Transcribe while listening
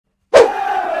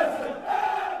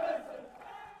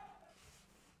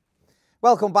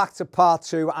Welcome back to part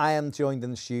two. I am joined in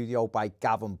the studio by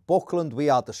Gavin Buckland. We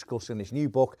are discussing his new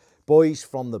book, Boys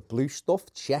from the Blue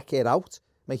Stuff. Check it out.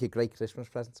 Make a great Christmas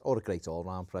present or a great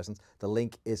all-round present. The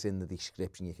link is in the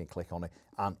description. You can click on it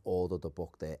and order the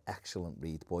book there. Excellent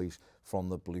read, Boys from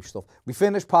the Blue Stuff. We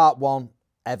finished part one.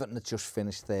 Everton had just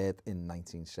finished third in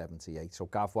 1978. So,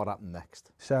 Gav, what happened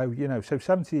next? So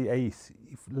 78,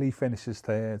 Lee finishes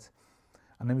third.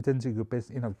 And then we didn't do good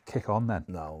business, kick on then.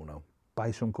 No. Buy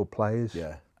some good players.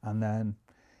 Yeah. And then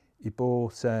he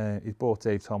bought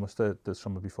Dave Thomas the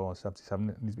summer before,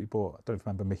 77. He bought, I don't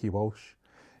remember, Mickey Walsh.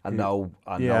 I know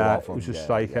it was a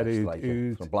striker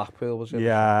who from Blackpool, was it?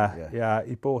 Yeah,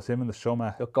 he bought him in the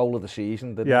summer. The goal of the season,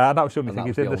 didn't he? Yeah, and that was the only thing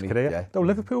he did in his career. Yeah. Though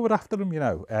Liverpool were after him,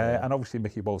 and obviously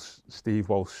Mickey Walsh, Steve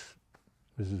Walsh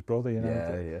was his brother,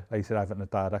 later Everton, the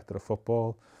director of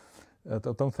football. I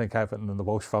don't think Everton and the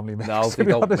Walsh family mix. No, they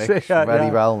don't mix very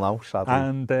well now, sadly.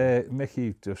 And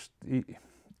Mickey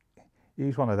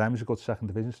he's one of them. He's a good second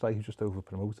division striker. He's just over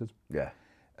promoted. Yeah.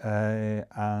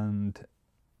 And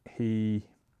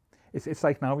it's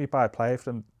like now you buy a player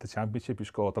from the Championship who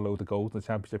scored a load of goals in the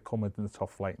Championship, coming in the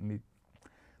top flight, and he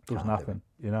does nothing,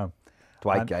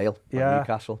 Dwight Gale,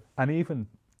 Newcastle. And even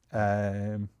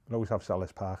I always have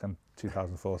Selhurst Park in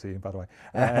 2014, by the way.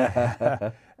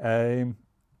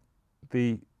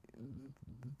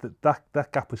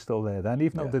 That gap was still there then,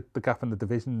 even though the gap in the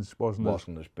divisions wasn't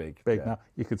as big. Now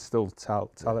you could still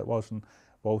tell it wasn't.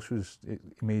 Walsh was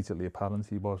immediately apparent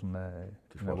he wasn't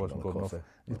good enough.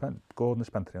 Gordon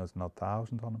spent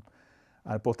 300,000 on him.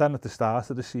 But then at the start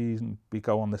of the season, we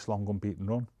go on this long unbeaten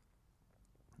run.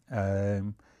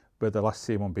 We're the last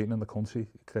team unbeaten in the country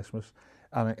at Christmas,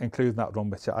 and including that run,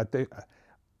 which I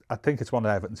think it's one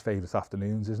of Everton's favourite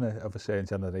afternoons, isn't it, of a certain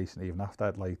generation, even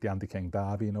after, like the Andy King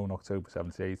derby, in October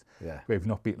 78. Yeah. We've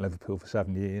not beaten Liverpool for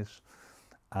 7 years.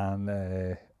 And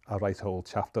I write a whole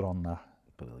chapter on that.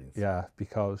 Brilliant. Yeah,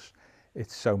 because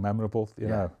it's so memorable, you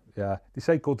know. Yeah. They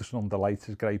say Goodison under lights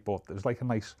is great, but it was like a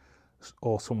nice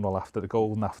autumnal after the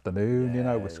golden afternoon,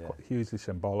 it's quite hugely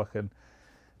symbolic. And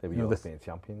they were European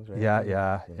champions, right?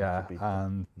 Yeah.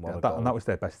 And that was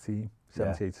their best team,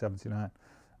 78, 79.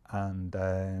 And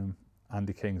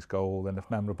Andy King's goal and a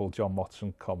memorable John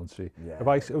Watson commentary. I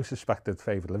always suspected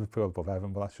favoured Liverpool above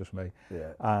Everton, but that's just me.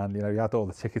 Yeah. And you had all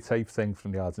the ticket tape thing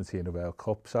from the Argentina World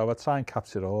Cup, so I try and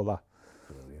capture all that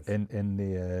in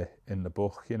the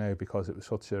book, because it was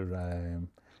such an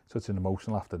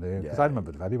emotional afternoon. Because I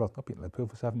remember it very well, not beating Liverpool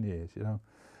for 7 years.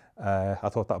 I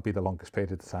thought that would be the longest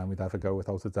period of time we'd ever go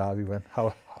without a derby win.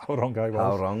 How wrong I was.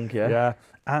 How wrong, yeah. Yeah,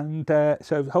 and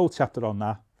so the whole chapter on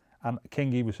that. And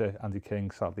King, he was Andy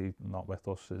King, sadly not with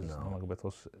us, no longer with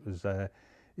us. It was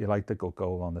he liked a good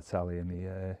goal on the telly, and he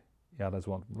had his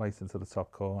one right into the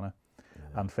top corner.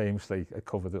 Yeah. And famously, it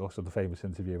covered also the famous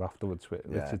interview afterwards with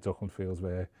Richard Duckenfield,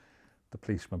 where the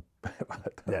policeman,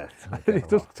 he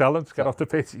doesn't tell him to get off the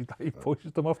pitch, he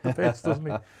pushes them off the pitch, doesn't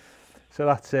he? So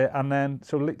that's it. And then,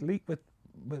 so Leek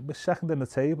we're second in the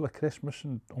table at Christmas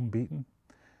and unbeaten,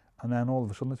 and then all of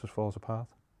a sudden it just falls apart.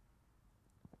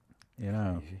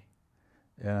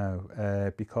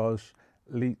 Because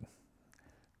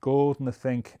Gordon, I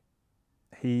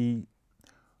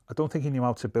don't think he knew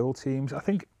how to build teams. I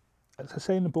think, as I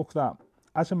say in the book, that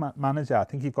as a manager, I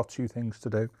think you've got two things to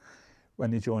do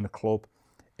when you join a club,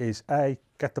 is A,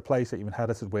 get the players that you've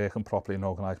inherited working properly and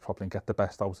organised properly and get the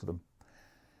best out of them.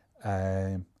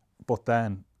 But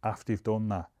then, after you've done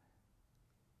that,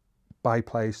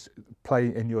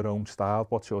 play in your own style.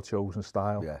 What's your chosen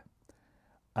style? Yeah.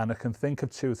 And I can think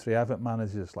of 2 or 3 Everton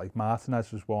managers, like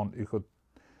Martinez was one who could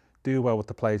do well with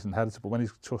the players inherited, but when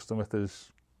he's trusting with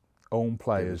his own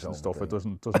players and stuff, it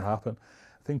doesn't happen.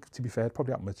 I think, to be fair, it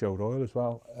probably happened with Joe Royle as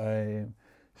well.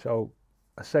 So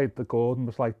I say that Gordon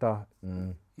was like that.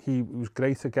 He was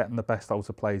great at getting the best out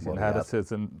of players he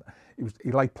inherited, and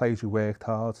he liked players who worked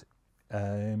hard.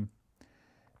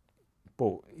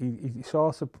 But he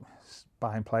sort of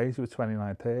buying players who were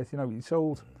 29, 30. He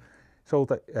sold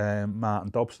Martin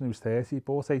Dobson, who was 30. He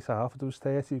bought Ace Harford, who was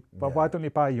 30. Well, why don't you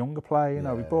buy a younger player?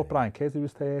 He bought Brian Kidd, who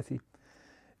was 30.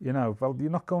 Well, you're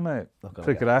not going to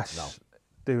progress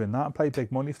doing that and pay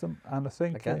big money for them. And I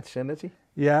think again, synergy.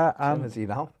 Yeah, and synergy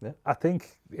now. Yeah. I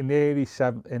think in the early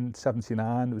in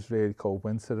 79, it was really cold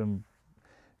winter, and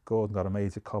Gordon got a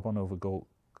major cob on over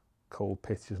cold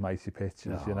pitches and icy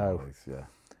pitches.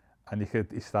 And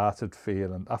he started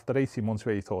feeling, after 18 months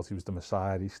where he thought he was the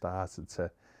Messiah, he started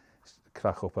to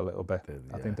crack up a little bit.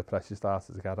 I think the pressure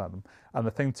started to get at him. And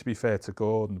the thing, to be fair to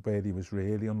Gordon, where he was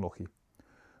really unlucky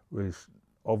was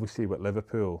obviously with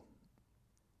Liverpool,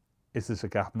 there's a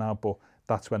gap now, but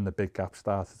that's when the big gap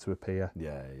started to appear.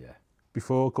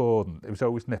 before Gordon, it was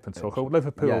always nip and tuck.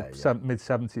 Liverpool,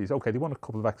 mid-70s, okay, they won a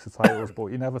couple of extra titles, but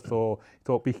you never thought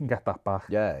we can get that back.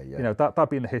 You know, that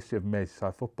being the history of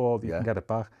Merseyside football, you can get it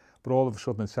back. But all of a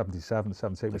sudden in 77,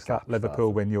 78, was that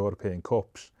Liverpool win European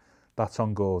Cups. That's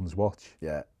on Gordon's watch.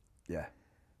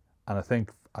 And I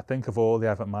think of all the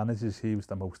Everton managers, he was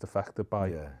the most affected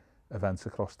by events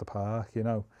across the park, you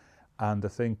know. And I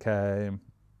think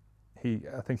he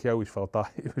always felt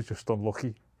that he was just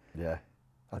unlucky.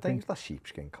 I think it's the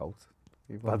sheepskin coat.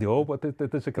 Well, but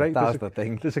there's a great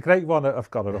there's a great one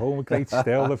I've got at home, a great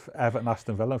still of Everton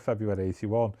Aston Villa in February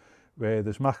 '81, where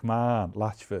there's McMahon,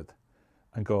 Latchford,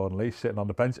 and Gordon Lee sitting on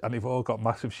the bench, and they've all got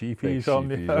massive sheepies on.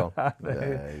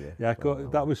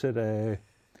 That was it.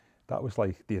 That was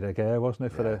like the reggae,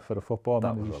 wasn't it, for the football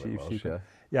man?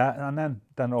 And then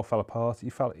it all fell apart.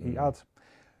 He had.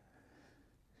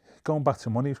 Going back to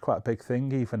money was quite a big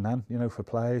thing even then, you know, for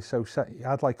players. So he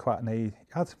had like quite an age.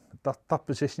 He had that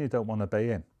position you don't want to be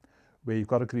in, where you've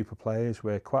got a group of players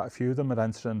where quite a few of them are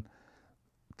entering.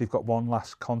 They've got one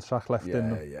last contract left in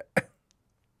them.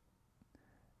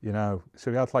 You know,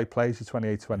 so he had like players at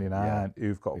 28, 29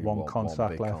 who've got one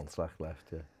contract left.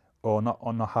 Or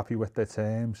not happy with their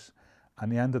terms,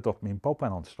 and he ended up. I mean, Bob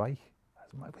went on strike,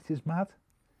 which is mad.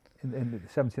 In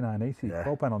 79, 80,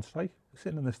 Bob went on strike,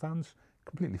 sitting in the stands.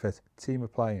 Completely fit. Team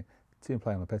playing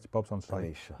on the pitch. Bob's on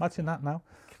strike. Imagine that now.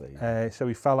 So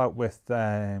he fell out with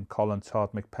Colin,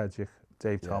 Todd, McPartland,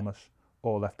 Dave Thomas,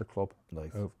 all left the club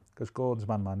because Gordon's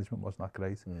man management wasn't that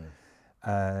great.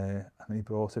 And he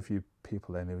brought a few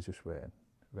people in who just weren't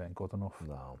good enough.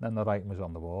 Then the writing was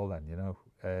on the wall. Then you know,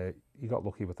 he got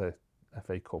lucky with the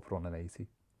FA Cup run in '80.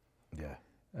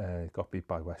 Got beat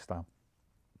by West Ham.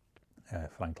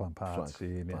 Frank Lampard,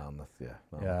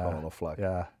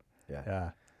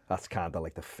 that's kind of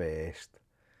like the first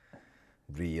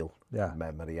real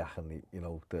memory. And you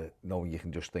know, knowing you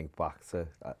can just think back to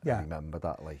remember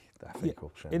that, like the FA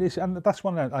Cup. It is, and that's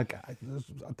one.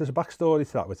 There's a backstory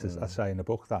to that, which is I say in the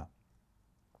book that.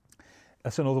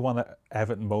 That's another one that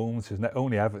Everton moments, isn't it?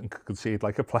 Only Everton could concede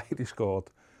like a player who scored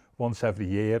once every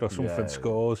year or something,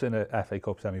 scores in a FA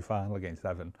Cup semi-final against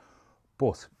Everton.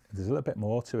 But there's a little bit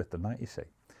more to it than that, you see,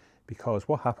 because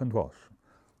what happened was,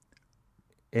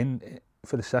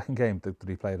 for the second game that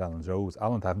he played at Alan's Road,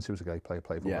 Alan Daventry was a great player,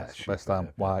 played for West Ham,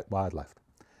 wide left.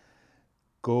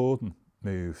 Gordon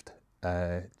moved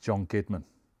John Gidman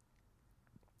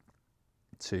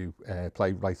to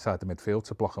play right side the midfield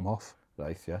to block him off.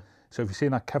 So if you've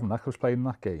seen that, Kevin Ratcliffe's played in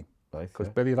that game, because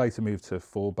Billy Wright moved to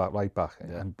full back, right back,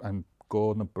 and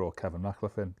Gordon brought Kevin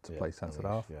Ratcliffe in to play centre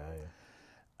half.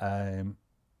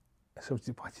 So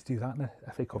why'd you do that in a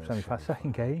FA Cup semi-final?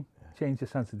 Second game, change your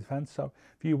sense of defence. So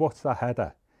if you watch that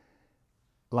header,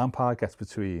 Lampard gets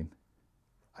between,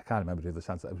 I can't remember the other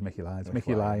centre, it was Mickey Lyons and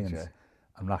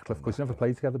Ratcliffe, because they never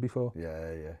played together before.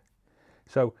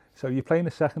 So you're playing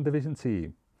a second division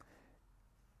team,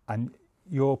 and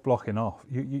you're blocking off.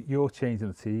 You're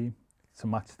changing the team to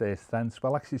match their strengths.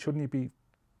 Well, actually, shouldn't you be?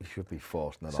 You should be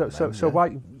forcing it on them. So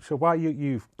why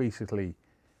you've basically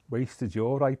wasted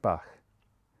your right back?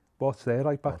 What's their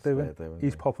right back doing?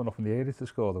 He's popping up in the area to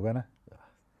score the winner.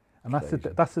 And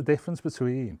that's the difference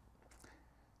between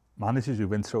managers who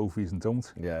win trophies and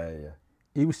don't.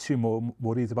 He was too more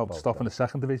worried about stopping the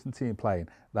second division team playing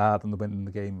rather than winning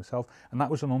the game himself. And that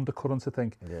was an undercurrent, I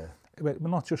think. But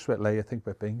not just with Leigh, I think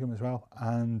with Bingham as well.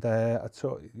 And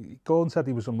Gordon said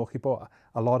he was unlucky, but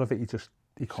a lot of it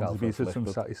he contributed to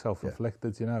himself,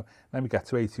 self-inflicted, you know. Then we get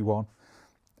to 81.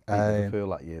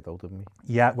 Liverpool that year though, didn't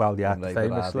we?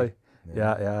 Famously.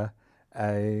 There's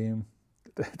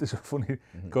a funny...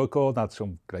 Gordon had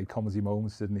some great comedy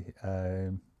moments, didn't he?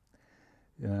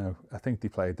 You know, I think they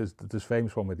played... There's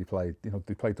famous one where they played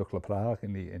Dukla Prague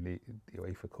in the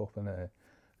UEFA Cup, and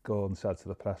Gordon said to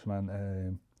the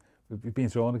pressman, we've been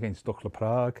drawn against Dukla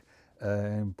Prague,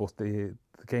 but the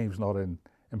game's not in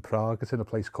Prague, it's in a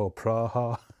place called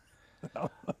Praha.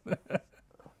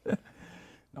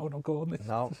 No, Gordon, it's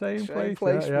the same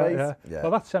place.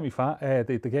 Well, that's semi-final.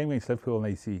 The game against Liverpool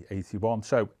in 81.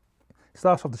 So,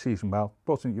 starts off the season well.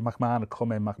 But your McMahon had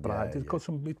come in, McBride.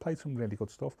 We played some really good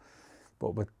stuff.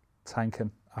 But we're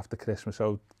tanking after Christmas.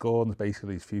 So, Gordon's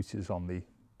basically his future's on the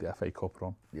FA Cup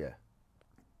run.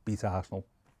 Beat Arsenal.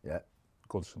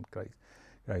 Good, some great.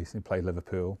 He played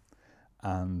Liverpool.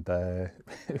 And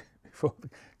before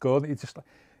Gordon, he just...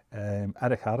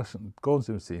 Eric Harrison, Gordon's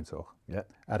doing his team talk.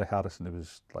 Eric Harrison, who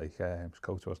was like his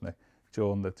coach, wasn't he?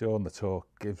 During the talk,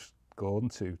 gives Gordon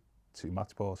two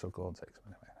match balls, so Gordon takes them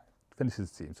anyway. Finishes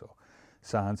the team talk,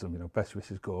 signs them, you know, best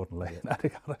wishes, Gordon Leigh. And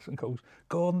Eric Harrison goes,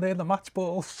 Gordon, they're the match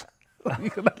balls. You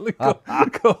can only go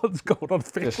on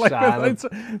fish like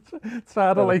that.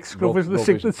 Try to like scrub his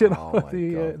signature off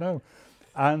the no.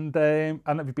 And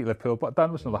we beat Liverpool, but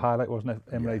that was another highlight, wasn't it?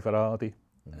 Emre Vardy.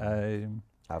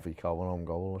 Harry Catterick on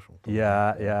goal or something.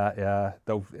 Yeah.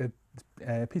 Though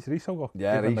Peter East got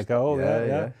given the goal.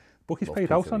 Yeah. Bookies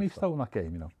paid out on East in that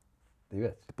game, you know. Did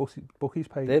it? Bookies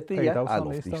paid out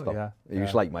on East. Yeah. He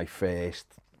was like my first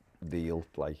deal.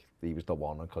 Like he was the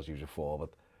one because he was a forward.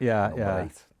 Yeah.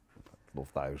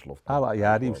 Loved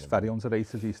that. He was very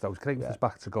underrated. East. It was great with his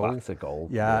back to goal.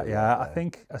 Yeah. I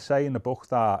think I say in the book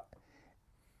that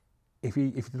if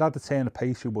he had the turn of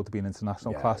pace, he would have been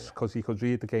international class because he could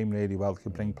read the game really well. He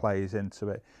could bring players into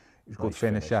it. He was a good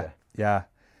finisher. Yeah.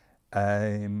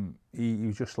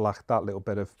 He just lacked that little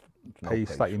bit of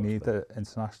pace that you need at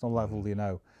international level, you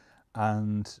know.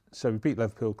 And so we beat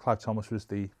Liverpool. Clive Thomas was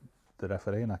the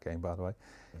referee in that game, by the way.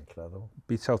 Incredible.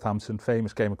 Beat Southampton,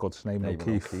 famous game of Goodson,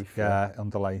 O'Keefe. Yeah,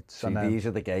 under lights. See, these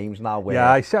are the games now where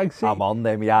I see. I'm on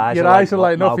them. Your eyes are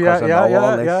lighting up.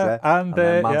 Yeah. And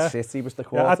Man City was the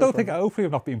quarter. I don't think, hopefully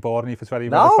I've not been boring you for 20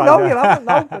 minutes. No, you haven't.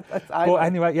 No. But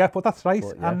anyway, but that's right.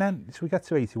 And then, so we get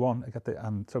to 81.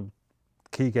 And so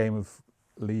key game of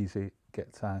Leeds,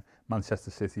 get Manchester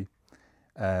City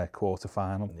quarter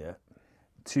final. Yeah.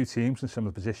 Two teams in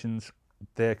similar positions.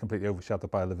 They're completely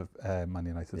overshadowed by Man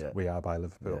United. Yeah. We are by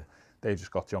Liverpool. Yeah. They just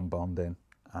got John Bond in,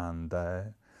 and I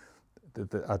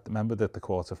remember the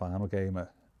quarter final game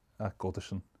at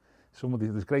Goodison.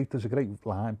 There's a great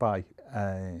line by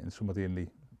somebody in the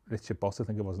Richard Bott, I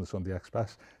think it was in the Sunday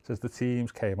Express, says the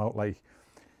teams came out like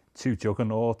two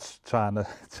juggernauts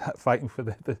fighting for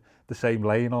the same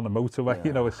lane on a motorway,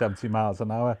 you know, at 70 miles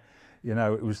an hour. You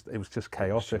know, it was just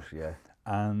chaotic.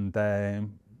 And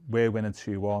we're winning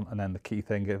 2-1, and then the key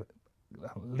thing,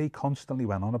 Lee constantly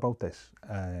went on about this.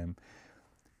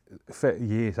 For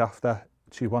years after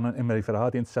 2-1, and Emre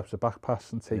Vardy intercepts a back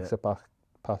pass and takes it back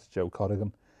past Joe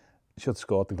Corrigan. Should have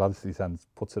scored the Gladys and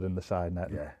puts it in the side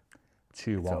net.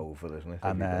 2-1. It's over, isn't it?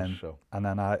 And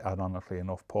then ironically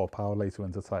enough, Paul Power later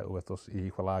wins the title with us. He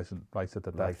equalised right at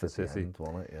the day for City.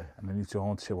 And then he's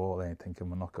drawn 2-2 there, thinking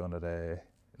we're not going to get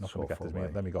this.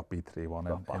 Then we got beat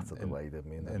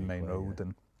 3-1 in Main Road,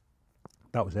 and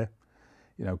that was it.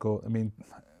 You know, I mean,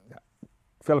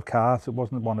 Philip Carter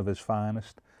wasn't one of his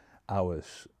finest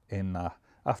hours in that.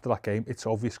 After that game, it's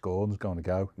obvious Gordon's going to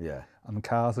go. Yeah. And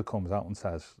Carter comes out and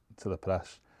says to the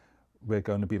press, we're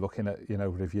going to be looking at, you know,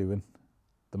 reviewing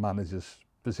the manager's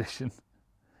position,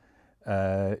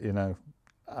 you know,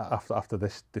 after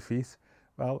this defeat.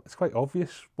 Well, it's quite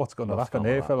obvious what's going to happen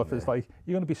here, Philip. It's like,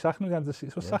 you're going to be sacking him at the end of the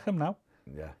season, so sack him now.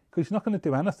 Yeah. Because he's not going to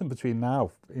do anything between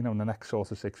now, you know, in the next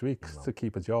sort of 6 weeks to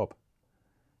keep a job.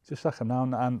 Just sack him now.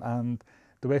 And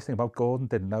the worst thing about Gordon,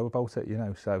 didn't know about it, you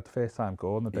know, so the first time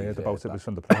Gordon had heard about it was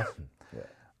from the press.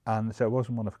 And so it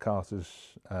wasn't one of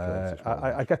Carter's...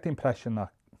 I get the impression that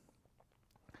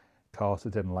Carter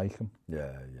didn't like him.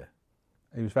 Yeah.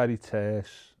 He was very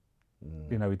terse.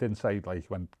 You know, he didn't say, like,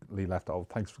 when Lee left, oh,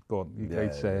 thanks for Gordon,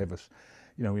 great service.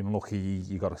 You know, you're lucky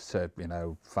you got a, you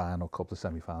know, final, couple of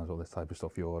semi-finals, all this type of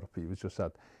stuff, Europe. He was just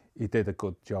said, he did a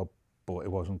good job, but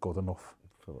it wasn't good enough.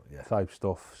 Type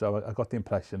stuff. So I got the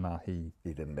impression that he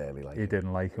didn't really like him. He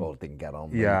didn't like him. Or didn't get on.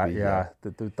 Yeah.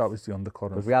 That was the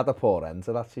undercurrent. Because we had a poor end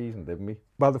to that season, didn't we?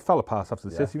 Well, it fell apart after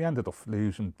the City. We ended up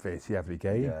losing 30 every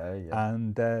game.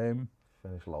 And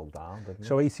finished low down, didn't we?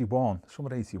 So 81,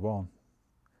 summer 81.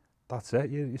 That's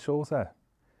it. You sort of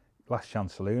last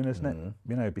chance saloon, isn't it?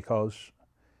 You know, because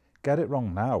get it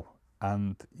wrong now,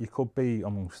 and you could be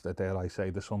amongst, dare I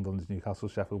say, the Sunderland, Newcastle,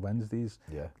 Sheffield Wednesdays,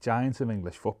 giants of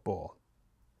English football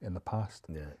in the past,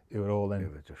 who were all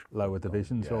in lower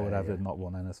divisions or whatever, not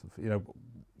won anything, you know,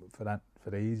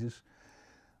 for ages.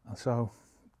 And so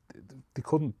they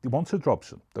wanted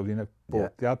Robson, though, you know,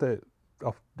 but they had the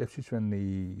Ipswich in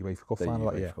the UEFA Cup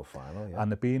final that year.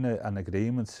 And there'd been an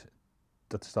agreement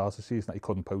at the start of the season that he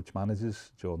couldn't poach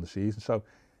managers during the season. So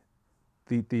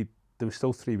there was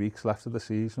still 3 weeks left of the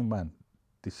season when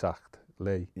they sacked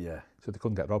Lee. So they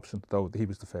couldn't get Robson, though he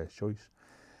was the first choice.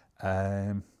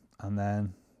 And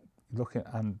then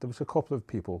and there was a couple of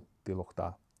people they looked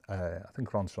at. I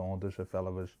think Ron Saunders, a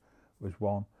fella, was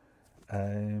one.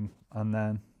 And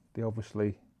then they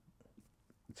obviously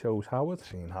chose Howard.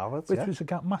 Which was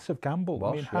a massive gamble.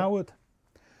 I mean,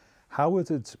 Howard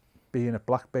had been at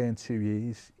Blackburn 2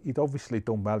 years. He'd obviously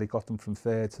done well. He got them from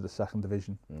 3rd to the 2nd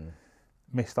division.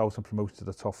 Missed out and promoted to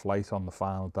the top flight on the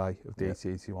final day of the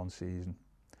 80-81 season.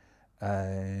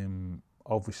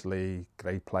 Obviously,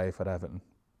 great player for Everton.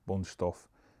 Won stuff.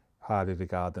 Highly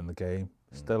regarded in the game.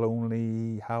 Still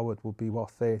only, Howard would be,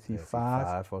 what, 35?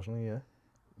 35, wasn't he,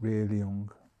 Really young.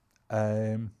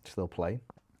 Still playing.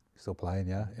 Still playing,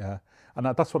 yeah. And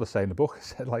that's what I say in the book. I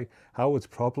said, like, Howard's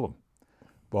problem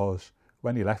was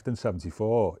when he left in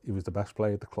 74, he was the best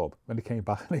player at the club. When he came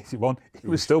back in 81, he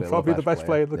was still probably the best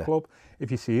player at the club. If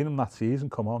you see him that season,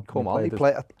 come on.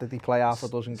 Did he play half a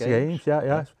dozen games?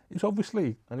 Yeah. He was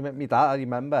obviously... And my dad, I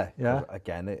remember, yeah.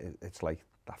 Again, it's like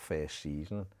that first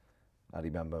season. I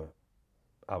remember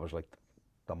I was like,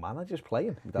 the manager's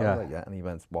playing. My dad was like, and he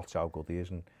went, watch how good he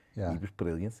is. And he was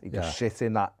brilliant. He just sit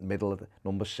in that middle of the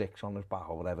number 6 on his back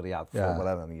or whatever he had,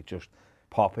 whatever, and he just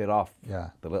pop it off. Yeah.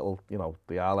 The little, the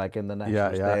leg in the net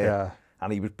was there. Yeah.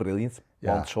 And he was brilliant.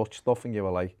 One touch stuff, and you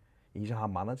were like, he's our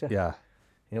manager. Yeah.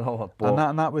 But,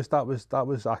 and that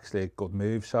was actually a good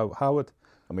move. So Howard,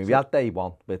 I mean, we had day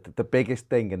one, but the biggest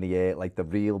thing in the year, like the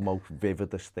real most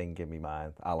vividest thing in my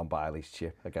mind, Alan Bailey's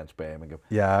chip against Birmingham.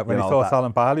 Yeah, when he thought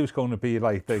Alan Bailey was going to be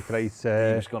like the great... he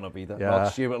was going to be the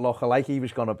Rod Stewart lookalike. He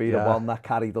was going to be the one that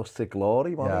carried us to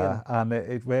glory, wasn't he? And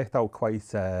it worked out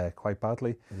quite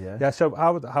badly. Yeah. So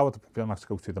Howard, we don't have to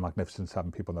go through the Magnificent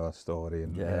Seven, people know that story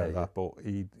and that, but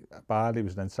Bailey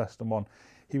was an incessant one.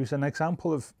 He was an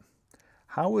example of...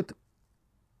 Howard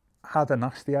had a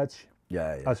nasty edge.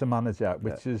 As a manager,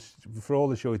 which is for all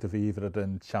the joy de vivre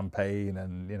and champagne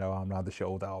and I'm around the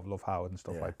shoulder, I love Howard and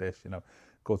stuff like this,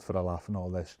 good for a laugh and all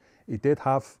this. He did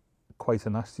have quite a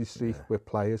nasty streak with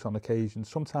players on occasion,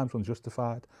 sometimes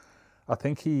unjustified. I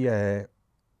think he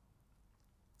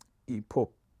put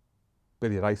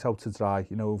Billy Rice out to dry,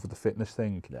 over the fitness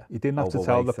thing. He didn't have to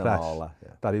tell the press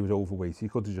that he was overweight. He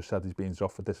could have just said he's been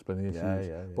off for disciplinary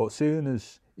issues. But as soon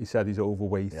as he said he's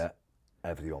overweight,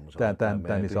 everyone was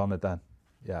then he's on it then.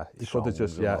 Yeah, he could have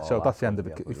just, so that's the end of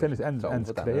it. He finished, ends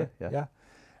his career,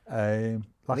 and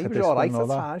he was all right at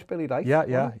times, Billy Rice.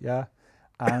 Yeah.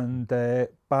 And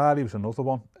Barry was another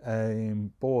one.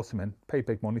 Bought him in, paid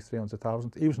big money,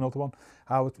 300,000. He was another one.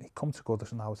 Howard, he come to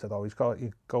Goodison, Howard said, he's got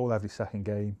a goal every second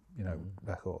game,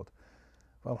 record.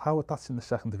 Well, Howard, that's in the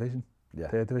second division,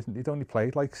 third division. He'd only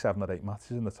played like 7 or 8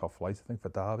 matches in the top flight, I think, for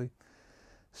Derby.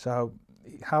 So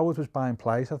Howard was buying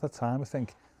players at the time. I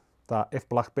think that if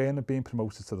Blackburn had been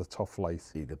promoted to the top flight,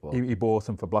 he bought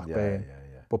them for Blackburn.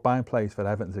 But buying players for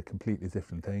Everton is a completely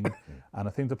different thing. And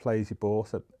I think the players he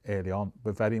bought early on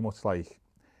were very much like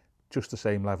just the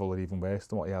same level or even worse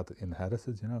than what he had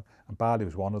inherited, And Barley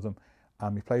was one of them.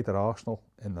 And we played at Arsenal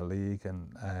in the league,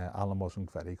 and Alan wasn't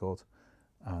very good.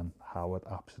 And Howard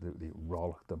absolutely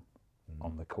rollicked them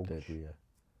on the coach.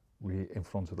 In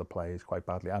front of the players quite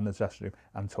badly, and the dressing room,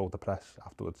 and told the press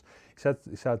afterwards.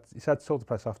 He said told the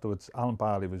press afterwards, Alan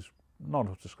Barley was not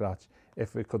up to scratch.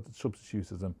 If we could have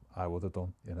substituted them, I would have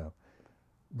done,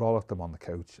 Rollicked them on the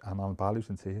coach, and Alan Barley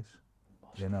was in tears.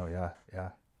 That's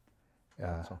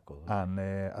not good. And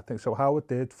I think so Howard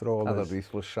did for all this. A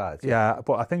ruthless side. Yeah,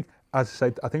 but I think, as I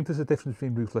said, I think there's a difference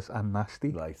between ruthless and nasty.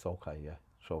 Right, okay, yeah.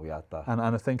 So we had that. And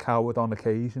I think Howard on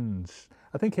occasions,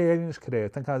 I think early in his career,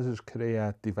 as his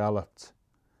career developed,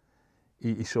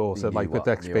 he sort of like with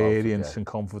experience and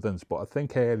confidence, but I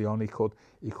think early on he could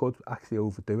actually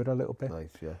overdo it a little bit. Right,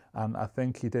 yeah. And I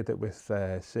think he did it with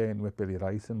certainly with Billy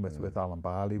Rice and with Alan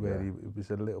Barley, where it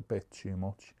was a little bit too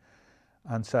much.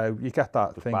 And so you get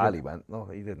that thing. Barley went, no,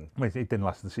 he didn't. He didn't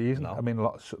last the season. No. I mean, a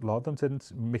lot of them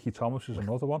didn't. Mickey Thomas was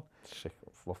another one.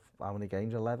 How many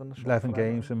games? 11 or something? 11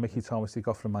 games, and Mickey Thomas he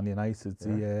got from Man United.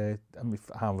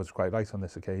 Howard was quite right on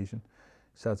this occasion.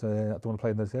 He said, I don't want to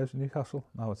play in the reserves in Newcastle.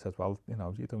 Now it said, well,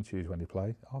 you don't choose when you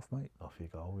play. Off, mate. Off you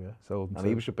go, yeah. So, and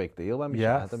he was a big deal when we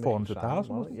signed him.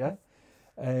 400,000. Yeah.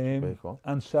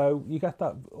 And so you get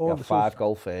that. All the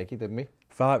 5-goal Fergie, didn't we?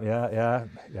 5, yeah.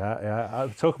 I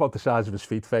talk about the size of his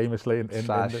feet famously.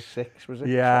 Size 6, was it?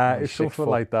 Yeah, it's something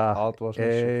like that. Odd, wasn't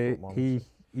it?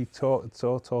 He talks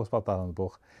about that in the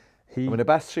book. I mean, the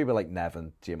best two were like Nev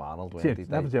and Jim Arnold, weren't they?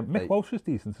 Mick Walsh was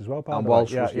decent as well. And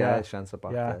Walsh was, centre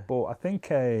back. Yeah, but I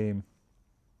think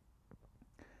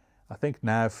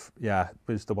Nev,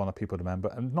 was the one that people remember,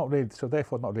 and not really. So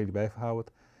therefore, not really bad for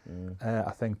Howard.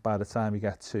 I think by the time you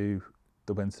get to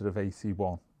the winter of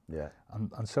 '81,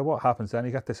 and so what happens then?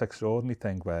 You get this extraordinary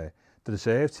thing where the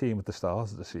reserve team at the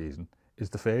start of the season is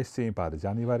the first team by the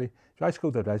January. So I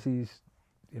go to Reggie's,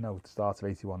 at the start of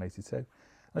 '81, '82.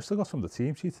 I've still got some of the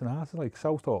team sheets in art, like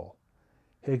Southall,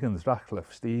 Higgins,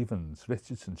 Ratcliffe, Stevens,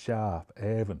 Richardson, Sharp,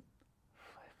 Irvin,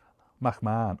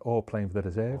 McMahon, all playing for the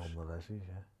reserves. All the reserves,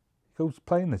 yeah. He goes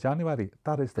playing in January.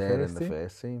 That is the They're first in team. the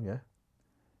first team,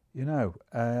 yeah.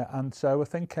 And so I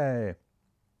think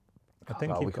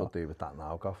we could do with that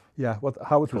now, Goff. Yeah, well,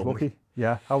 Howard was lucky.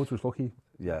 Yeah, Howard was lucky.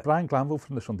 Yeah. Brian Glanville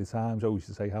from the Sunday Times always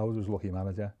used to say Howard was a lucky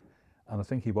manager, and I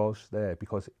think he was there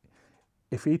because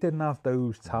if he didn't have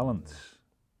those talents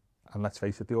And let's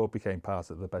face it, they all became part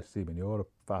of the best team in Europe,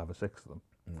 5 or 6 of them,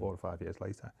 4 or 5 years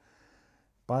later.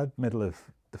 By the middle of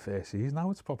the first season, now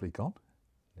it's probably gone.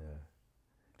 Yeah.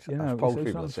 You I know, suppose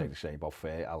people are saying the same about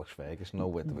Alex Ferguson, no,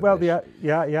 with well, this,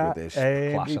 yeah. with this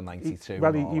class of 92.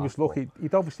 Well, he was lucky.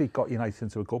 He'd obviously got United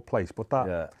into a good place, but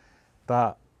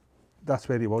that's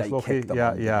where he was lucky.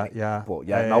 Yeah. But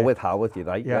now with Howard, you're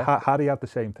right. Yeah, Harry had the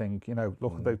same thing. You know,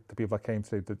 look at the people that came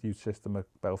through the youth system at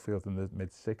Belfield in the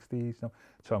mid-60s. You know,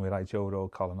 Tommy Wright, Joe Rowe,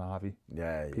 Colin Harvey,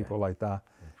 people like that,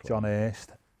 John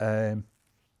Hurst.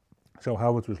 So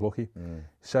Howard was lucky.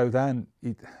 So then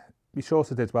he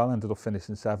sort of did well, ended up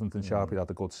finishing 7th, and Sharpie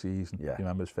had a good season. You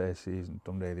remember his first season,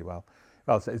 done really well.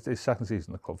 Well, it's his second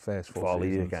season in the club, first full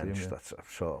volley season. Against, that's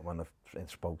sort of, when I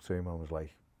spoke to him, I was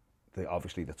like,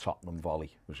 obviously the Tottenham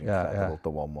volley was incredible, the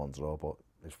 1-1 draw, but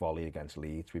his volley against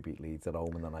Leeds, we beat Leeds at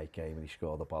home in the night game, and he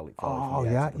scored the volley. And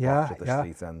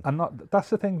that's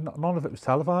the thing, none of it was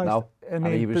televised. No. I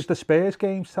mean, the Spurs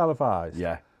game's televised.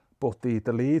 Yeah. But the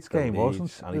Leeds game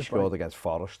wasn't. And he scored against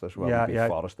Forest as well. He beat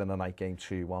Forest in the night game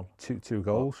 2-1. Two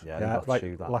goals.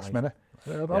 Last minute.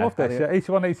 I love this.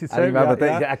 81, 82. I remember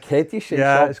a kid, you see.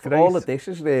 Yeah, so all of this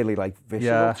is really like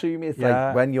visceral to me. It's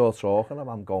like when you're talking,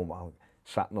 I'm going,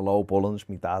 sat in the low Bullens,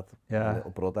 my dad, my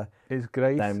little brother. It's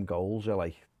great. Them goals are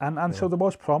like. And so there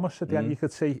was promise at the end. You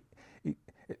could see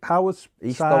Howard's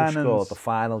Eastwood scored the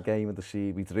final game of the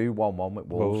season. We drew 1-1 with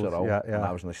Wolves at home, and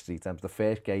I was in the street. The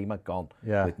first game I'd gone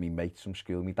with me mates from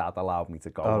school. My dad allowed me to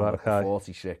go with the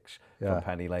 46 from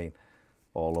Penny Lane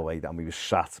all the way down. We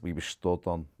were stood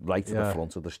on right at the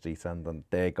front of the street end, and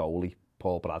their goalie,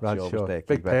 Paul Bradshaw was there.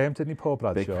 Big perm, didn't he, Paul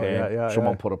Bradshaw? Big perm.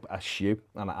 Someone put a shoe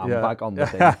and a handbag on the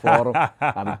thing for him,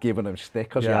 and he'd given him stick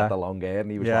because he had the long hair, and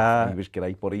he was laughing. He was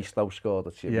great, but Eastwood scored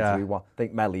at 2-1. I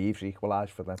think Mel Eves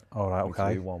equalised for them. All right,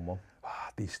 okay. 2-1-1.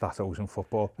 These statos in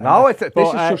football. No, this is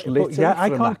just literally I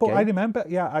can't. But I remember,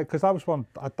 because that was one.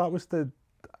 That was the.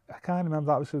 I can't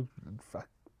remember. That was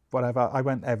whatever. I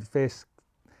went every first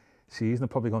season. I've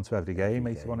probably gone to every game,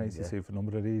 81, 82 for a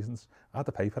number of reasons. I had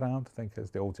the paper round, I think,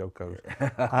 as the old joke goes.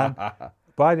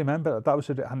 But I remember that was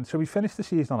and so we finished the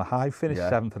season on a high. Finished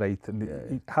 7th or 8th,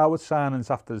 and Howard signings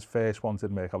after his first one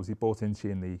didn't work. He bought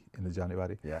Inchy in the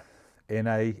January. Yeah. In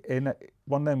a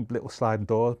one of them little sliding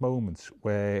doors moments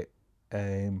where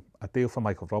a deal for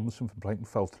Michael Robinson from Brighton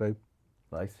fell through.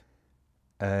 Right.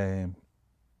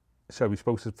 So we were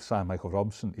supposed to sign Michael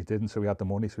Robinson. He didn't, so we had the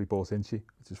money, so we bought Inchy,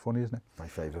 which is funny, isn't it? My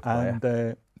favourite player.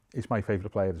 And he's my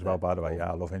favourite player as well, by the way.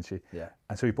 Yeah, I love Inchy. Yeah.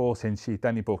 And so we bought Inchy.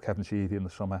 Then he bought Kevin Sheedy in the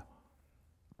summer.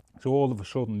 So all of a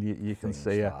sudden, you can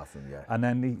see it. And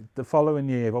then the following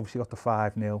year, we've obviously got the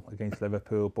 5-0 against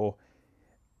Liverpool. But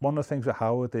one of the things with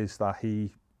Howard is that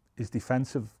his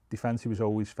defence was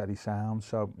always very sound.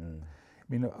 So, I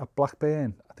mean, at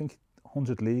Blackburn, I think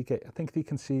 100 league, I think they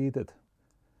conceded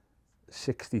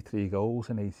 63 goals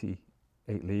in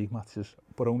 88 league matches,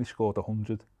 but only scored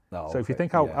 100. So if you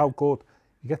think how good,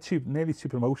 you get nearly 2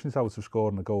 promotions out of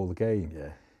scoring a goal a game.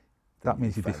 Yeah. That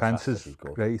means your defence is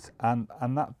great. And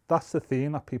that's the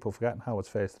thing that people forget in Howard's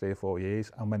first 3 or 4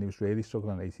 years, and when he was really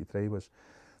struggling in 83 was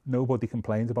nobody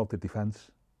complained about the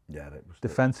defence. Yeah, it was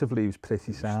defensively he was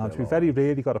pretty sound. We very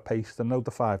rarely got a pace. I know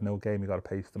the 5-0 game he got a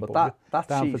pace. But that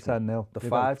down season, for 10-0. The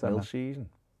 5-0 season.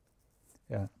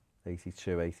 Yeah.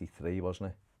 82, 83,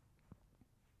 wasn't it? I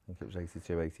think it was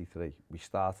 82, 83. We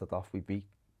started off, we beat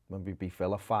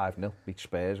Villa 5-0, beat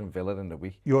Spurs and Villa in the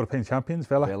week. European champions,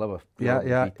 Villa. We beat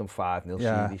them 5-0.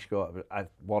 Yeah. CD scored. I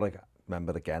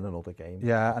remember again another game.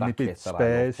 Yeah, and they beat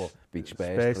Spurs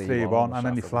 3-1, and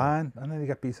then they flying, and then they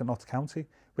get beaten Notts County,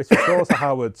 which was sort of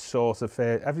Howard's sort of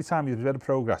every time there was a bit of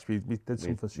progress, we did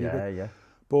something stupid. Yeah.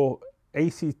 But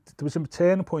there was a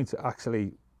turning point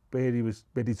actually where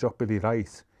he dropped Billy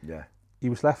Wright. Yeah. He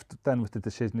was left then with the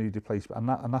decision who to replace, and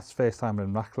that's the first time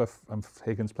when Ratcliffe and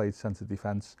Higgins played centre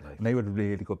defence, and they were a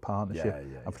really good partnership.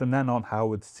 And from then on,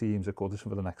 Howard's teams are good for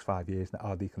the next 5 years, and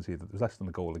hardly conceded. It was less than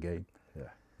a goal a game. Yeah,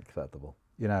 incredible.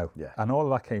 You know, and all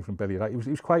of that came from Billy Wright. He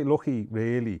was quite lucky,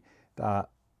 really, that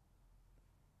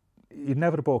he'd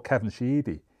never have bought Kevin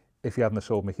Sheedy if he hadn't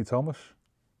sold Mickey Thomas.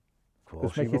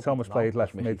 Because Mickey Thomas played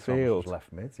left midfield.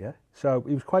 Left mid, yeah. So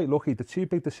he was quite lucky. The 2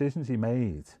 big decisions he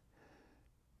made,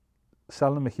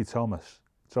 selling Mickey Thomas,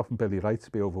 dropping Billy Wright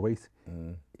to be overweight,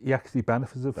 he actually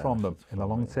benefited from them in the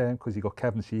long term because he got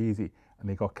Kevin Sheedy and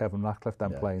he got Kevin Ratcliffe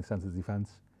then playing centre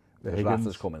defence.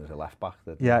 Ratter's coming as a left back.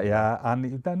 Yeah, and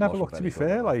he never looked, to be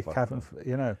fair, like Kevin,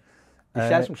 you know. He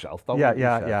says himself, though.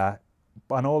 Yeah.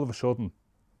 And all of a sudden,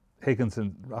 Higgins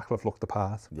and Ratcliffe looked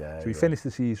apart. Yeah, so he finished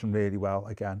the season really well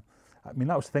again. I mean,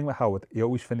 that was the thing with Howard. He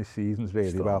always finished seasons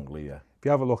really well. if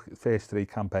you have a look at first 3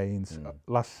 campaigns,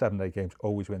 last 7 or 8 games,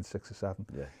 always win 6 or 7.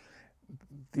 Yeah.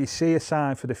 Do you see a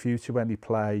sign for the future when they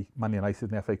play Man United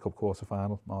in the FA Cup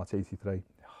quarter-final, March 83?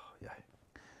 Oh,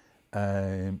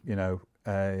 yeah. You know,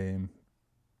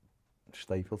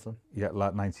 Stapleton. yeah,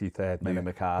 like 93rd minute.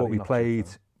 McCarthy, but we played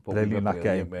brilliant that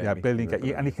game. Brilliant, yeah, brilliant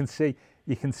game. And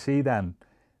you can see then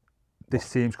this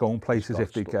team's going places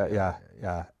if they get, yeah.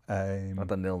 And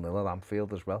the 0-0 at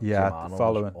Anfield as well. Yeah,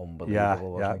 following.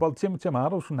 Unbelievable, yeah. Well, Jim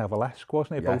Arnold was never less,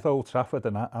 wasn't he? Both Old Trafford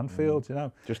and Anfield, you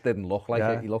know. Just didn't look like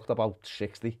it. He looked about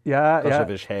 60. Yeah, because of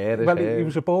his hair. He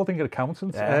was a balding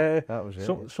accountant. Yeah, that was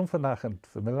it. Something that I can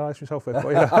familiarise myself with.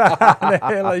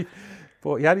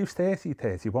 But yeah, he was 30,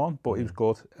 31, but he was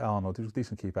good. Arnold, he was a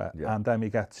decent keeper. Yeah. And then we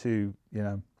get to,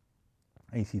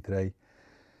 83.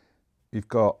 You've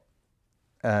got,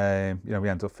 we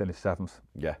end up finished 7th.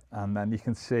 Yeah. And then you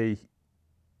can see,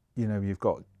 you've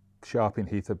got Sharpie and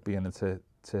Heath beginning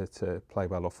to play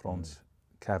well up front.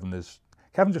 Kevin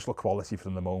just looked quality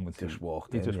from the moment. He just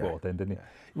walked in, didn't he?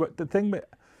 Yeah. The thing with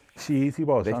Sheedy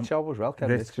was... Richo as well,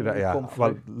 Kevin.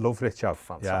 Love Richo.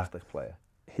 Fantastic player.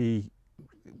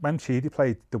 When Sheedy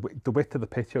played, the width of the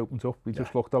pitch opened up. We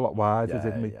just looked a lot wider,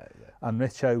 didn't we? Yeah. And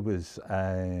Richo was...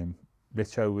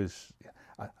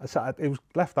 it was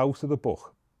left out of the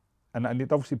book. And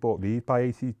he'd obviously bought Reed by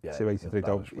 82, 83.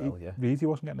 Reed, he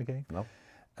wasn't getting a game. No.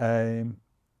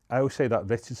 I always say that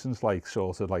Richardson's like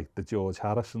sort of like the George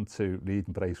Harrison to Reed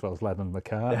and Bracewell's Lennon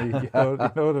McCartney. you know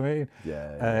what I mean?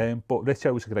 Yeah. But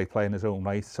Richo was a great player in his own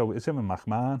right. So it's him and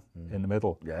McMahon in the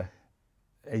middle. Yeah.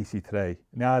 83.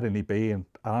 Now in being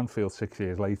at Anfield 6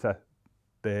 years later,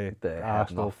 they're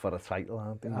Arsenal for a title,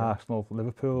 aren't they? Arsenal,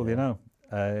 Liverpool, you know.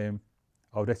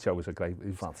 Richo was a great...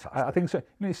 Fantastic. I think so.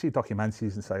 You see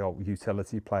documentaries and say,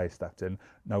 utility player stepped in.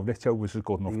 No, Richo was a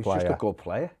good enough player. He was just a good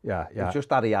player. Yeah. It's just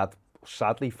that he had,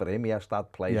 sadly for him, he has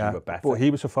had players who were better. But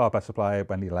he was a far better player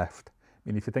when he left. I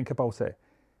mean, if you think about it,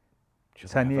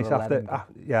 10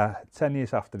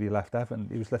 years after he left Everton,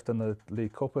 he was lifting the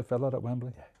League Cup with Villa at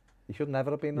Wembley. Yeah. He should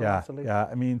never have been in the league. Yeah,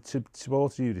 I mean, to all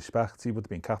due respect, he would have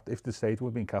been captain, if the state would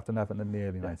have been captain Everton in the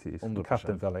early 90s. 100%.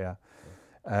 Captain Villa,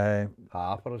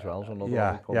 Harper as well.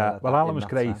 Well, Alan was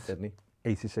great.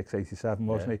 86, 87,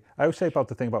 wasn't he? I always say about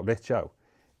the thing about Richo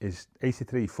is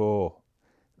 83-4,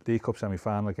 League Cup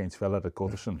semi-final against Villa at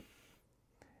Goodison.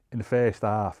 In the first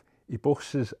half, he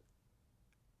busts his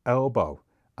elbow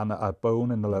and a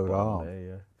bone in the lower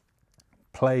arm.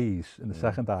 Plays in the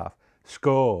second half,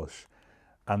 scores,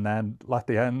 and then at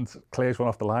the end clears one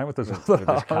off the line with his other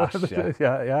arm.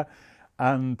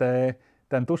 And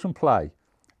then doesn't play.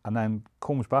 And then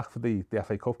comes back for the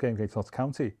FA Cup game against Notts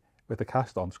County with the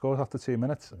cast on, scores after 2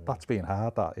 minutes. That's being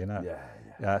hard, that,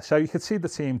 Yeah, so you could see the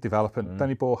team developing.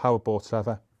 Then Howard bought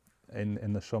Trevor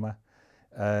in the summer.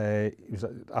 He was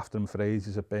after him for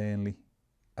ages at Burnley.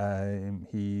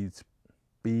 He'd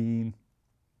been,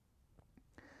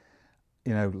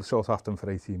 sort of after him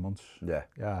for 18 months.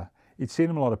 Yeah. He'd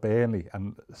seen him a lot at Burnley,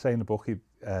 and saying in the book,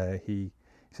 he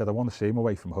said, I want to see him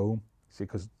away from home. See,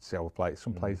 because how we play,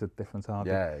 some players are different, aren't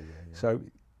they? Yeah. So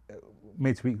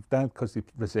midweek, then because the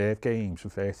reserve games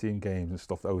and 13 games and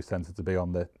stuff always tended to be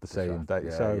on the same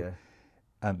day.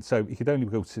 And so he could only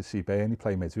go to see Burnley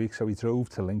play midweek, so he drove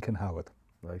to Lincoln, Howard,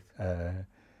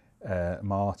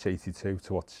 March 82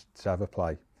 to watch Trevor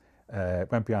play.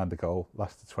 Went behind the goal,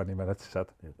 lasted 20 minutes, said,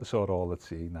 I saw it all at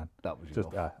sea then. That was just,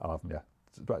 I'll have him,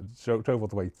 drove all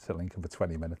the way to Lincoln for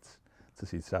 20 minutes. To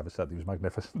see Trevor, said he was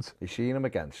magnificent. You seen him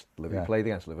against Liverpool, played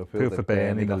against Liverpool for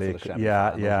Burnley in the league. And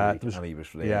he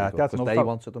was really good, because they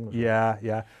wanted him as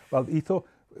well.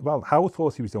 Well, Howard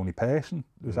thought he was the only person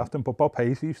who was after him, but Bob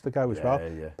Paisley used to go as well.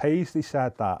 Paisley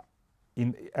said that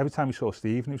every time he saw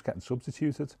Stephen, he was getting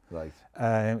substituted. Right.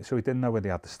 So he didn't know whether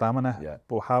he had the stamina.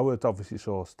 But Howard obviously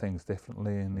saw things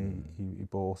differently, and he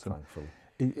bought him.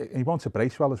 He wanted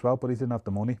Bracewell as well, but he didn't have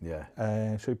the money.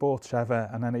 So he bought Trevor,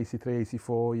 and then 83,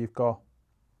 84, you've got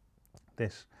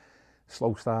this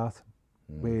slow start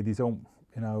where they don't,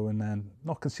 and then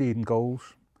not conceding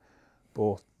goals,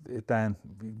 but then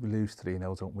we lose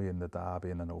 3-0, don't we, in the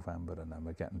derby in the November, and then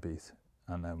we're getting beat,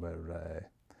 and then we're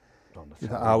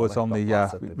Howard's on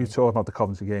the we talked about the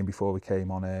Coventry game before we came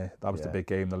on air. That was the big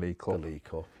game, the League Cup. The League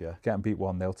Cup, getting beat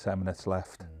 1-0, 10 minutes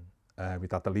left.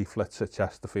 We'd had the leaflets at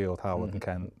Chesterfield, Howard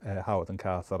and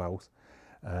Carter out.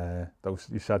 Those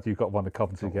you said you got one at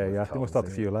Coventry game. They must have a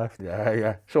few left.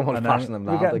 Someone's passing them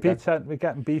now. We're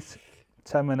getting beat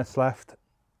 10 minutes left,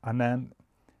 and then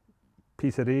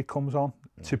Peter Reid comes on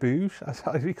to booze, as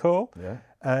I recall.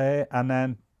 And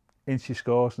then Inchie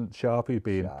scores and Sharpie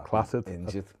being clattered.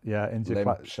 Injured. Injured.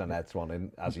 Limps and heads one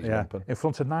in as he's limping. In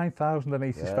front of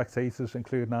 9,080 spectators,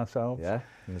 including ourselves. Yeah,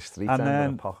 in the street and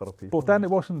then, pocket of people. But then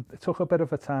it took a bit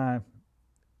of a time.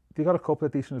 They got a couple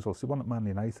of decent results. They won at Man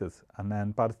United, and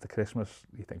then by the Christmas,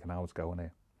 you're thinking, how it's going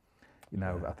here. You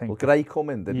know, I think... Well, Gray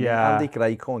coming, didn't he? Andy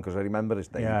Gray coming, because I remember his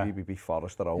debut, we beat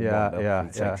Forest at home.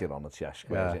 He takes it on the chest,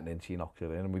 squares it in, Inchie knocks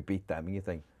it in, and we beat them, and you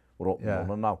think, we're up and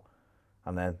running now.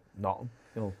 And then nothing,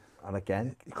 you know, and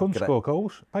again... He couldn't score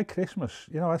goals. By Christmas,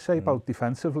 you know, I say about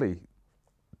defensively,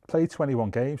 played 21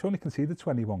 games, only conceded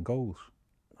 21 goals.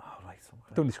 Oh, right.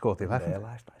 Okay. Only scored 11. I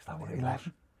realised that what it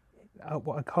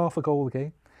was. Half a goal a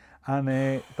game. And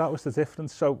that was the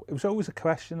difference. So it was always a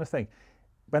question, I think.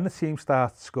 When the team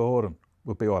starts scoring,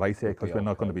 we'll be all right here because we're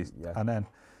not going to be... Yeah. And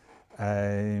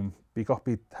then we got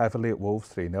beat heavily at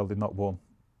Wolves 3-0. They'd not won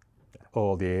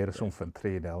all the year or something,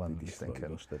 3-0. And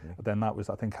thinking, but then that was,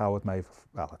 I think Howard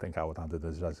handed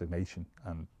his resignation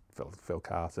and Phil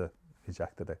Carter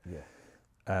rejected it.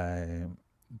 Yeah.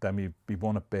 Then we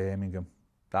won at Birmingham.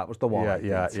 That was the one.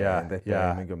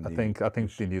 Birmingham. I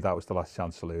think they knew that was the last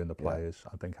chance to learn the players.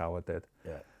 I think Howard did.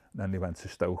 Yeah. Then they went to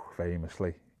Stoke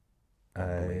famously.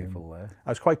 I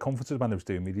was quite comforted when I was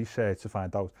doing my research to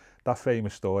find out that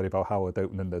famous story about Howard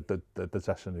opening the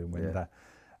dressing room window.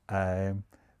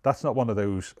 That's not one of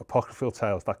those apocryphal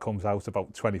tales that comes out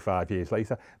about 25 years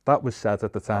later. That was said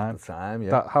at the time.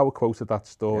 That Howard quoted that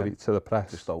story to the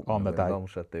press on the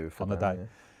day.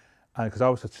 And because I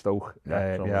was at Stoke,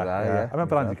 I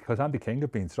remember because Andy King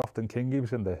had been dropped, and King, he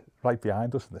was right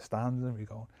behind us in the stands, and we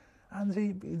going,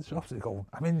 Andy being dropped, and going,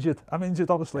 I'm injured,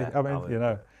 obviously. You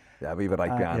know. Yeah, we were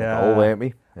right behind the goal, weren't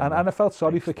we? And I felt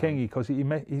sorry for Kingy because he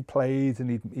played and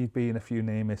he'd been a few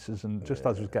near misses, and just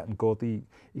as he was getting good, he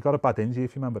got a bad injury,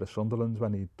 if you remember, at Sunderland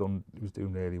when he was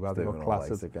doing really well. He got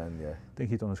clattered again, I think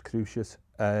he'd done his cruciate.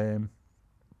 And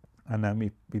then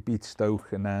we beat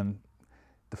Stoke, and then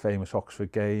the famous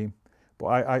Oxford game. But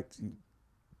I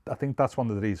think that's one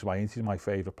of the reasons why he's my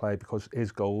favourite player, because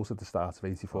his goals at the start of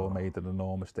 '84 made an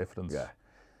enormous difference. Yeah.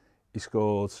 He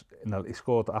scored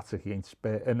hat-trick against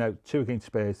Spurs, 2 against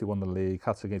Spurs, they won the league,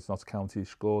 hat-trick against Notts County,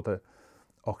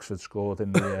 Oxford scored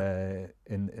in the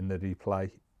in the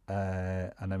replay,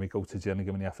 and then we go to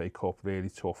Gillingham in the FA Cup, really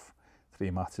tough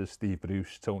 3 matches, Steve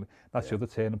Bruce, Tony, that's the other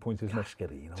turning point, isn't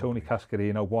it? Tony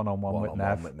Cascarino, one-on-one with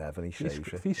Nev. And he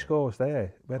if he scores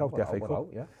there, we're out the FA Cup.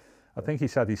 I think he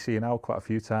said he's seen out quite a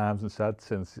few times and said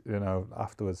since, you know,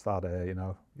 afterwards that, you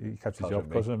know, he kept his job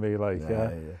because of me, like,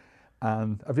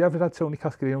 And have you ever had Tony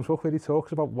Cascarino's book where he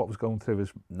talks about what was going through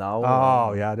his... No.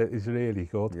 Oh, yeah, it's really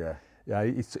good. Yeah. Yeah,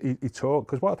 he talked,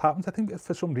 because what happened, I think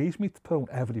for some reason he'd thrown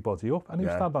everybody up, and he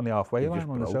was standing on the halfway line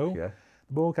on his own. The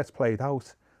ball gets played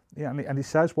out, and he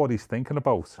says what he's thinking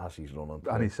about. As he's running.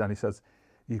 And he says,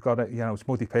 you've got to, you know, it's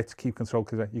muddy pitch, keep control,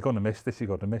 because you're going to miss this, you're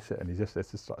going to miss it. And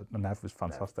the Nev was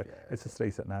fantastic. It's a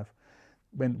straight at Nev.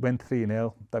 Went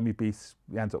 3-0, then we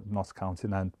end up Notts County,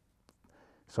 and then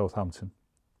Southampton.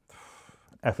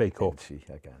 FA Cup. Inchie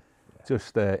again.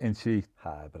 Just Inchie.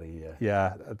 Harbury,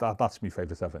 that's my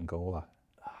favourite Everton goal.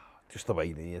 Just the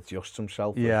way he adjusts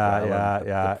himself. The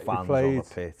fans on the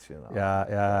pitch, you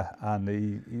know. And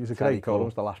he was a great goal. He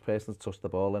was the last person to touch the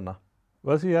ball in that.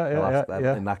 Was he?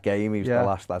 Yeah. In that game, he was the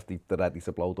last, they're ready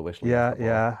to blow the whistle.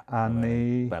 And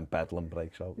then Bedlam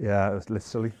breaks out. Yeah, it was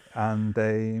literally. And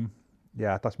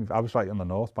that's me. I was right on the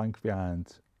north bank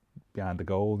behind the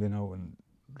goal, you know, and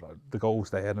the goal's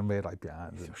there and we're like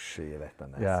behind. You see it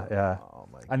then. Oh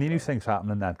and you knew things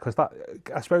happening then, because that,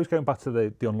 I suppose, going back to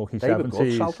the unlucky 70s. They were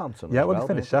good, Southampton. Yeah, well, they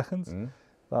finished second.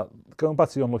 Going back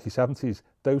to the unlucky 70s,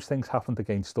 those things happened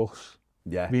against us.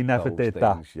 Yeah, we never did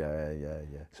that. Yeah.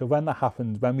 So when that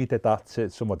happened, when we did that to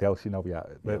somebody else, you know, we're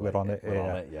on it. We're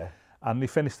on it, yeah. And they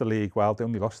finished the league well. They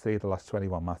only lost 3 of the last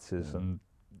 21 matches, and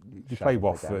they play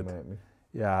Watford.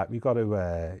 Yeah, we got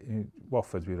to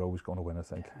Watford. We were always going to win, I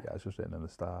think. Yeah, it's just written in the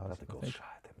stars. That's a good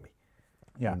side, didn't we?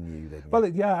 Yeah. We knew, didn't we? Well,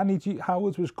 and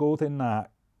Howard was good in that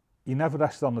he never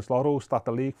rested on his laurels. That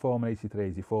the league form in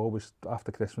 '83-84 was,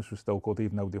 after Christmas, was still good,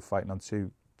 even though they were fighting on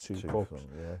two cups.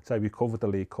 So we covered the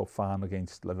League Cup final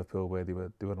against Liverpool, where they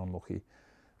were unlucky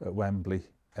at Wembley.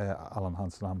 Alan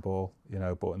Hansen handball, you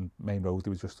know, but in Main Road he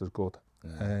was just as good.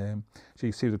 So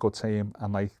you see the good team,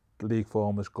 and like the league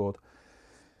form was good.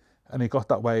 And he got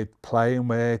that way playing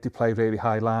where they play really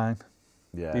high line.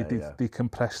 They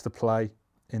compressed the play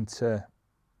into,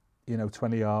 you know,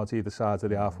 20 yards either side of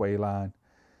the halfway line.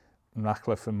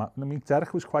 Ratcliffe and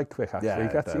Derek was quite quick actually.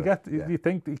 You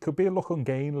think he could be a look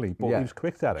ungainly, but he was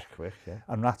quick, Derek.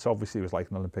 And Rats obviously was like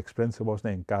an Olympic sprinter, wasn't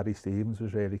he? And Gary Stevens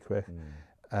was really quick.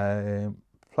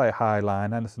 play a high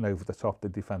line, anything over the top, the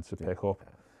defensive pick up.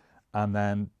 And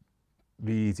then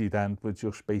Reedy then would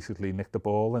just basically nick the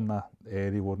ball in that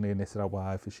area, wouldn't he, and hit it out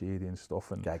wide for Sheedy and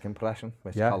stuff. And Gegenpressing,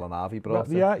 which Colin Harvey brought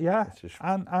in. Yeah. Just,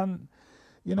 and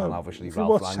you know, and obviously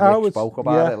Ralph Langwick spoke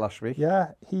about it last week.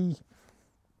 Yeah,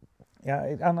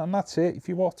 and that's it. If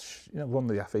you watch, you know, won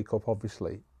the FA Cup,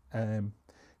 obviously, going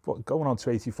on to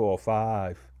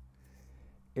 84-5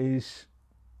 is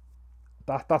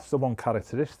that's the one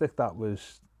characteristic that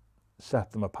was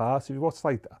set them apart. If you watch,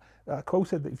 like, I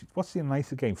quoted, if you watch the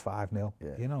United game 5-0,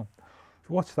 you know, if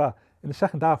you watch that, in the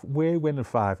second half, we're winning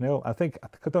 5-0.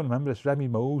 I don't remember this, Remy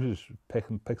Moses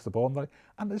picks the ball,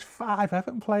 and there's 5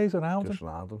 Everton players around him. Just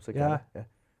around them together, yeah.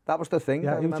 That was the thing.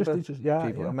 I remember I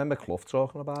remember Clough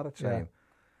talking about it, saying,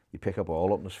 you pick a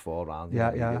ball up and there's 4 around you.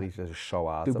 It's just so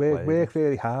hard to play. They worked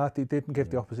really hard. They didn't give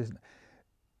the opposition.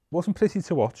 Wasn't pretty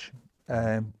to watch,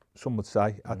 some would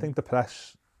say. I think the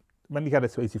press, when you get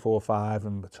it to 84-5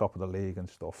 and the top of the league and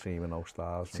stuff. Team with no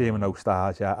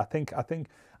stars. Yeah. I think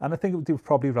they were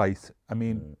probably right. I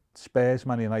mean, Spurs,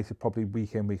 Man United, probably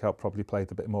week in, week out, probably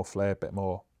played a bit more flair, a bit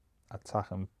more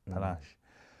attack and panache.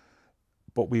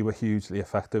 But we were hugely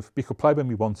effective. We could play when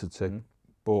we wanted to,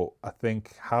 but I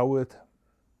think Howard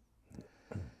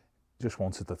just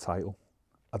wanted the title.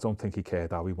 I don't think he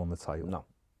cared how he won the title. No.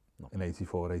 In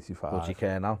 84-85. Does he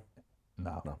care now?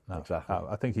 No, exactly.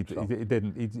 I think he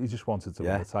didn't. He just wanted to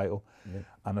win the title. Yeah.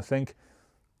 And I think,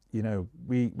 you know,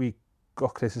 we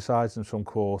got criticised in some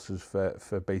quarters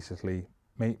for basically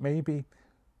maybe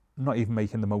not even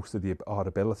making the most of our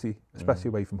ability, especially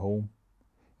away from home.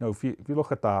 You know, if you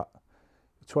look at that,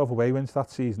 12 away wins that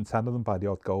season, 10 of them by the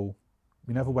odd goal.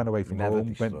 We never went away from home.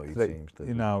 Destroyed teams, did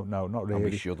we? No, not really.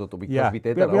 And we should have, because we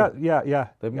did that.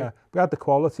 We had the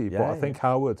quality, but I think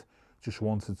Howard just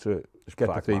wanted to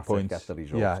get the 3 points. Get the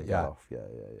results off. Yeah.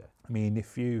 I mean,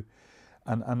 if you,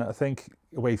 and I think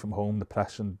away from home, the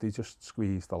pressing, they just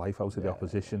squeezed the life out of the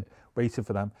opposition, waiting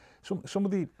for them. Some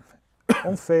of the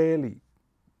unfairly,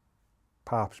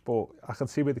 perhaps, but I can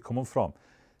see where they're coming from.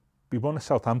 We won at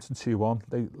Southampton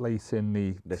 2-1 late in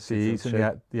the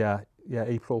season.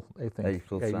 April, I think.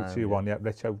 April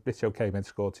 2-1, Richo came in,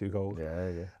 scored 2 goals.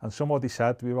 Yeah. And somebody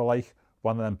said we were like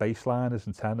one of them baseliners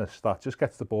in tennis that just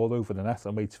gets the ball over the net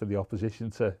and waits for the opposition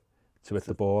to hit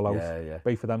the ball out.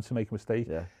 Wait for them to make a mistake.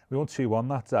 Yeah. We won 2-1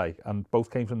 that day, and both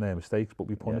came from their mistakes, but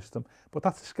we punished them. But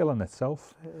that's a skill in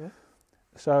itself. Yeah.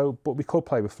 So, but we could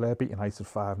play with flair. Beat United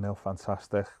 5-0,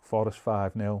 fantastic. Forest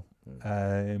 5-0.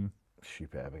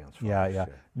 Superb against Forest. Yeah.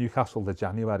 Newcastle the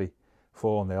January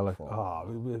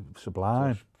 4-0.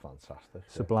 Sublime. Fantastic.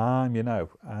 Sublime, you know.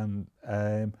 And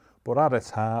but at its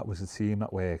heart was a team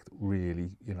that worked really,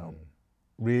 you know,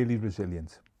 really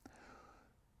resilient,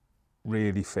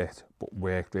 really fit, but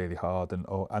worked really hard. And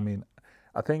I mean,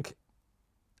 I think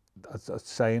as I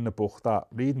say in the book that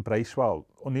Reid and Bracewell,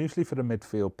 unusually for a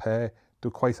midfield pair,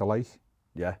 do quite alike.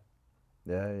 Yeah.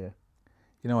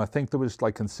 You know, I think there was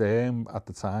like concern at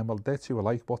the time. Well, they're two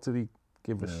alike. What did he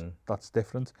give us? That's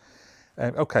different.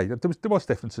 Okay, there was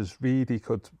differences. Reid, he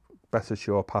could better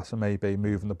short passing, maybe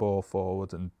moving the ball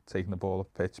forward and taking the ball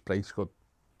up pitch. Brace could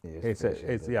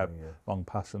long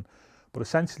passing. But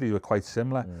essentially, they were quite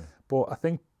similar. But I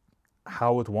think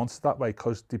Howard wanted that way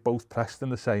because they both pressed in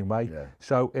the same way. Yeah.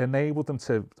 So it enabled them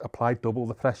to apply double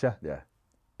the pressure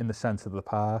in the centre of the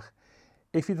park.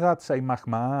 If you'd had, say,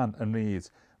 McMahon and Reid,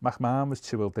 McMahon was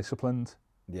too ill-disciplined.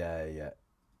 Yeah.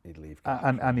 He'd leave gaps.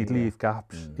 And he'd leave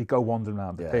gaps. He'd go wandering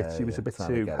around the pitch. He was a bit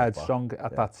too headstrong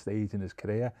at that stage in his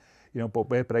career. You know, but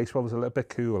where Bracewell was a little bit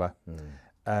cooler.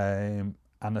 And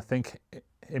I think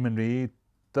him and Reid,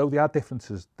 though they had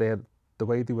differences, the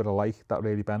way they were alike, that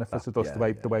really benefited us. The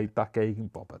way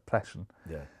that pressing,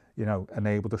 you know,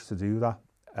 enabled us to do that.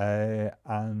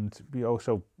 And we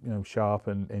also, you know, Sharp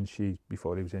and Inchy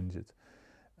before he was injured.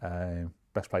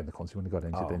 Best player in the country when he got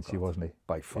injured, Inchy, wasn't he?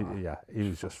 By far. He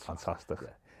was just fantastic.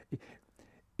 Yeah.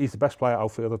 He's the best player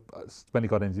outfielder. When he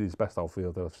got injured, he's the best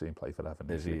outfielder I've seen play for Everton.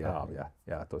 Is he? Yeah,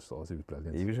 I just thought he was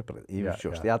brilliant. He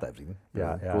had everything.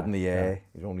 Good in the air.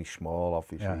 He's only small,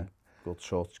 obviously. Good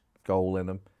shot, goal in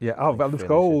him. Yeah, well, his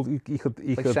goal, he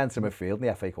could centre midfield in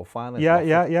the FA Cup final.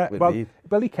 Yeah.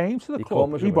 Well, he came to the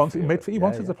club. He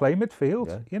wanted to play midfield,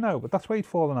 Yeah. You know, but that's why he'd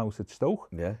fallen out at Stoke.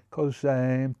 Yeah. Because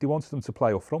they wanted him to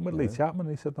play up front with Lee Chapman.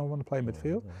 He said, no, I want to play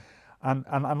midfield. And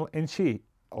Inchy,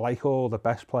 like all the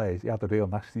best players, he had a real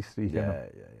nasty streak in him.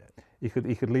 He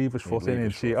could leave his foot in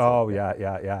and see,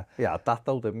 yeah. Yeah, that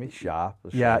though, didn't he? Sharp.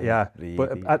 Yeah.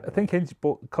 But I think Inchy,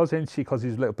 because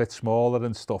he's a little bit smaller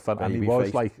and stuff, and he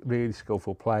was like really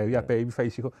skillful player. Yeah,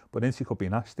 babyface, but Inchy could be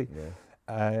nasty.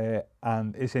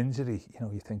 And his injury, you know,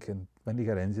 you're thinking, when he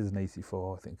got injured in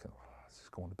 84, thinking, oh, this is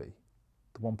going to be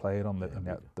the one player on the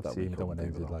team that went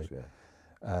injured. Like,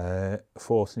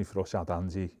 fortunately for us, had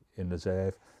Andy in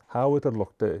reserve. Howard had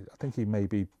looked at, I think he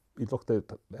looked at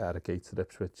Harry Catterick at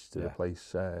Ipswich to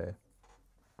replace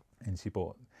Incy,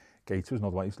 but Gates was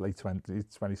another one. He's late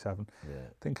 27. Yeah. I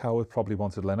think Howard probably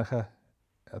wanted Lineker.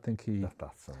 I think he.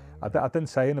 I didn't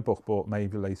say in the book, but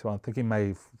maybe later on. I think he may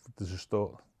have. There's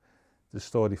a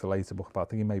story for later book, but I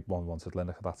think he may wanted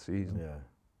Lineker that season. Yeah.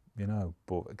 You know,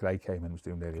 but Gray came in and was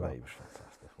doing really well. Gray was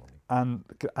fantastic, wasn't he? And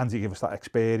Andy gave us that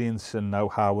experience and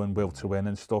know-how and will to win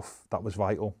and stuff. That was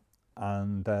vital.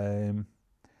 And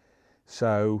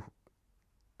so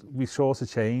we sort of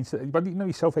changed. But you know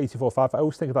yourself, 84-5. I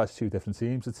always think of that as two different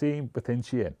teams. The team with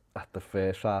Incy in at the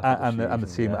first half and the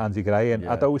team with Andy Gray. And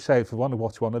I'd always say, if you want to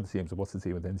watch one of the teams, what's the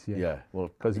team with Incy in? Yeah, well,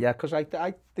 because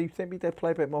I do think we did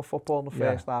play a bit more football in the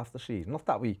first half of the season. Not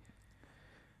that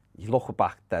you look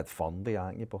back dead fondly,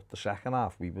 aren't you? But the second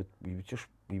half, we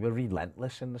were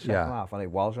relentless in the second half, and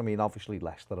it was. I mean, obviously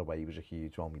Leicester away was a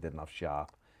huge one. We didn't have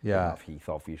Sharp, didn't have Heath,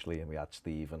 obviously, and we had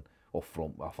Stephen up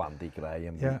front off Andy Gray.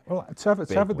 And well, Trevor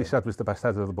they said was the best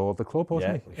head of the board, the club,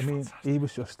 wasn't he? I mean, he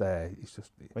was just there. He's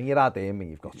just when you add him, and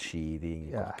you've got Sheedy, and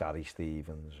you've got Gary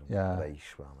Stevens, and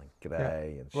Bracewell, and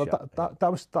Gray, and well,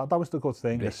 that was the good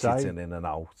thing. Richardson in and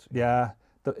out. Yeah.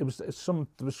 There was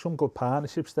some good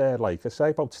partnerships there. Like I say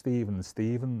about Stephen and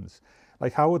Stevens,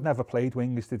 like Howard never played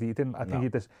wingers, did he? He didn't. I think he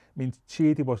did. I mean,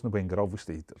 Sheedy wasn't a winger,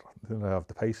 obviously. He didn't have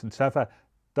the pace. And Trevor,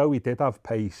 though he did have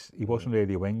pace, he wasn't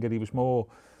really a winger. He was more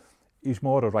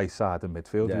a right-sided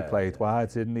midfielder. He played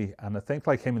wide, didn't he? And I think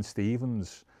like him and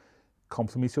Stevens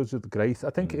complement each other great. I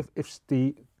think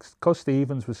because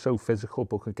Stevens was so physical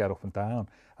but could get up and down,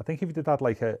 I think if he did that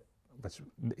like which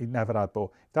he never had, but if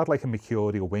he had like a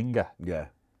mercurial winger,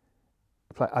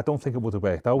 I don't think it would have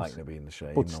worked out. Might have been the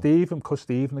same. But Stephen, because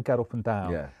Stephen would get up and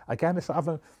down, again, it's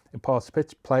having in parts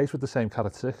pitch players with the same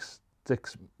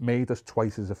characteristics made us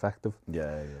twice as effective.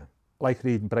 Like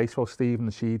reading Bracewell, Stephen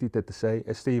and Sheedy did the same.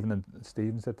 Stephen and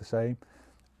Stevens did the same,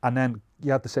 and then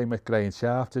you had the same with Gray and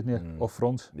Sharp, didn't you? Up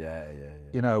front.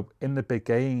 You know, in the big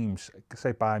games,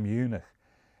 say Bayern Munich,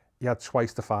 you had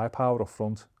twice the firepower up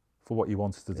front for what you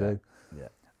wanted to do.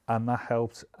 And that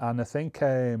helped. And I think,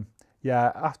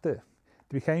 after it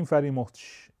became very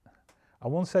much, I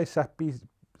won't say set piece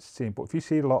team, but if you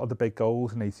see a lot of the big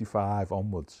goals in 85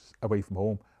 onwards, away from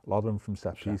home, a lot of them from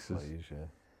set pieces.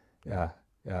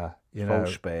 You know,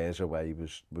 Spurs away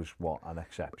was what an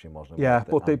exception, wasn't it? Yeah,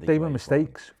 but they were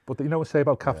mistakes. But you know what I say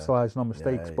about capitalising on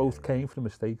mistakes? Both came from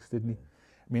mistakes, didn't he?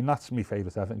 I mean, that's my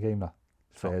favourite Everton game, that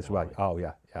Spurs away. Oh,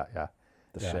 yeah.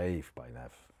 The save by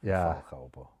Nev.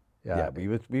 Falco, we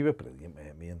were brilliant,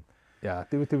 mate.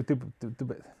 They were,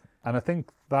 and I think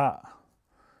that,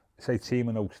 say, team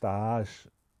and Oak Stars,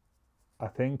 I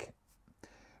think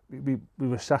we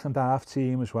were a second half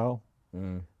team as well.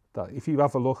 That if you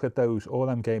have a look at all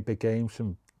them big games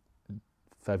from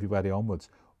February onwards,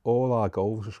 all our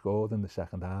goals are scored in the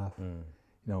second half. You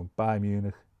know, Bayern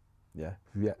Munich,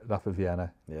 Rapid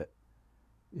Vienna, you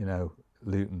know,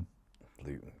 Luton,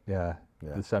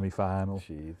 the semi-final,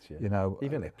 you know,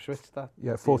 even Ipswich,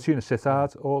 Fortuna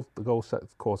Sittard, all the goals set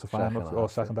quarter-final or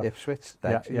second half. Ipswich,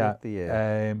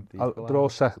 they're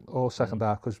all second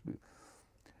half, because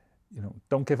you know,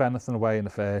 don't give anything away in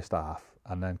the first half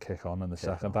and then kick on in the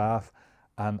second half,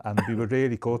 and we were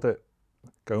really good at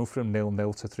going from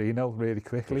 0-0 to 3-0 really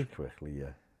quickly.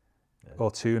 Or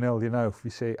 2-0, you know, if you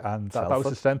see, and that was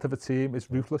the strength of a team. It's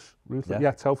ruthless.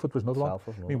 Telford was another one.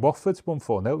 I mean, Watford's won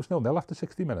 4-0. It was 0-0 after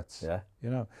 60 minutes. You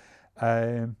know,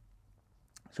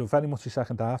 so very much a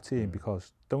second half team,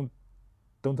 because don't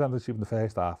underachieve in the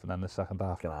first half, and then the second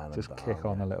half just kick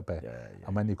on a little bit.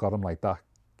 And when you've got them like that,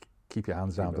 keep your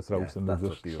hands down the throat and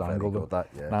just strangle them.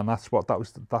 And that's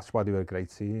why they were a great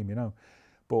team, you know.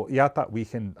 But he had that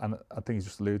week and I think he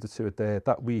just alluded to it there,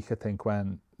 that week, I think,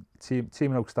 when team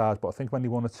in Oak Stars, but I think when he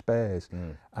won at Spurs,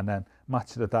 and then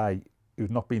match of the day,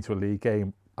 who'd not been to a league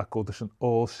game at Goodison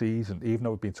all season, even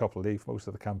though we'd been top of the league for most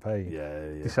of the campaign,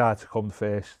 decided to come the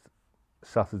first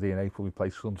Saturday in April. We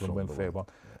played Sunderland, win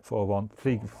 4-1,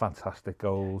 3 fantastic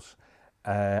goals.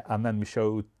 And then we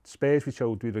showed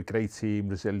we were a great team,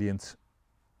 resilient,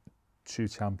 true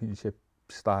championship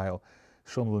style.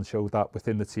 Sunderland showed that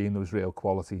within the team there was real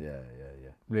quality,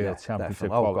 real championship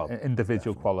quality,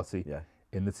 individual quality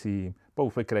in the team.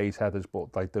 Both with Gray's headers,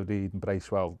 but like the Reed and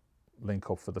Bracewell link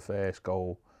up for the first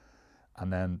goal,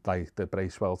 and then like the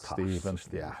Bracewell Stevens.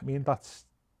 I mean, that's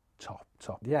top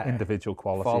individual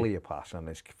quality. Volley a pass and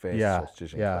his first touch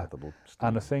is incredible.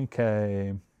 And I think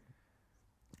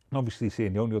obviously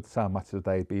seeing the only other time match of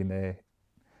the day had been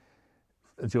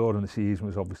during the season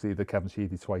was obviously the Kevin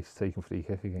Sheedy twice taken free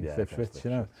kick against Ipswich,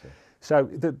 you know. So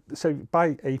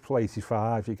by April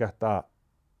 85, you get that.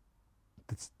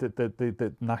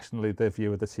 The nationally the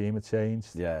view of the team had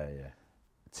changed. Yeah.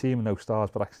 Team of no stars,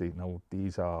 but actually no,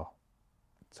 these are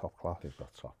top class. They've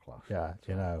got top class. Yeah,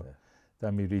 you know. Yeah.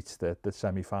 Then we reached the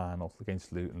semi-final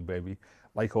against Luton, where we,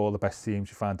 like all the best teams,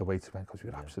 you find a way to win because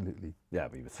we were absolutely. Yeah,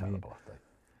 we were terrible that day.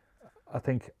 I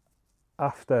think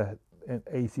after in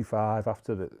 85,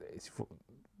 after the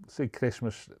say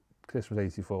Christmas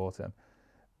 84, then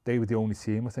they were the only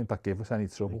team I think that gave us any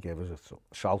trouble. They gave us a trouble.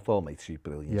 Southall made 2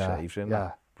 brilliant saves in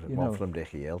that. One from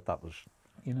Ricky Hill, that was.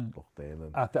 You know, the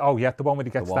one where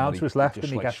he gets down to his left and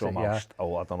he gets it. Yeah.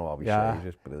 Oh, I don't know how he saves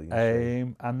it.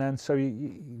 Brilliant. And then so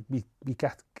we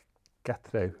get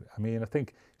through. I mean, I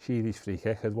think Sheedy's free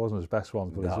kick, it wasn't his best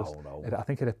one, but I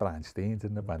think it hit Brian Steen,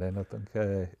 didn't it? But then I think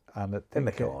in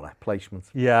the corner placement.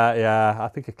 Yeah. I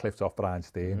think it clipped off Brian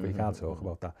Steen, but you can't talk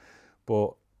about that.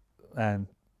 But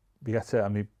we get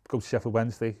to, go to Sheffield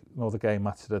Wednesday, another game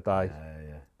match of the day.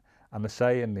 Yeah. And they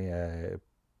say in the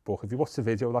book, if you watch the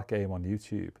video of that game on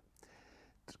YouTube,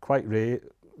 it's quite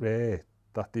rare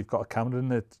that they've got a camera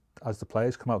in it as the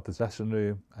players come out the dressing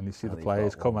room and you see the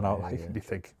players coming out and you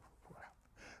think, well,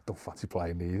 don't fancy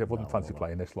playing these. I wouldn't fancy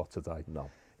playing this lot today. No.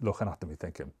 Looking at them, you're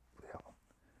thinking,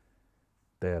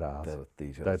 they're hard.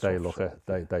 They look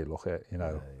it, you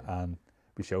know. Yeah. And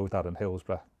we showed that in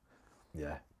Hillsborough.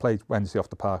 Yeah. Played Wednesday off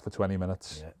the park for 20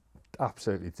 minutes. Yeah.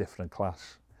 Absolutely different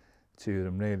class. To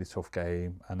them, really tough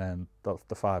game, and then the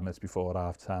 5 minutes before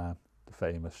half time,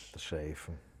 the save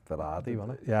from Verardi,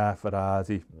 wasn't it? Yeah,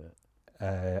 Verardi.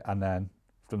 Yeah. And then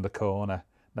from the corner,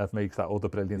 Nev makes that other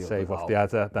brilliant save off the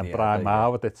header. Then Brian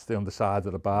Marwood, it's the underside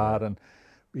of the bar, and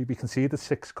we conceded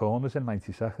 6 corners in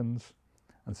 90 seconds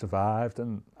and survived.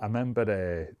 And I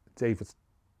remember David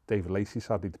Lacey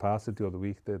sadly departed the other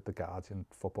week. The Guardian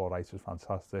football writer was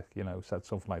fantastic. You know, said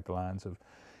something like the lines of,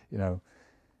 you know.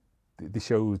 They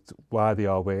showed why they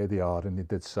are where they are, and they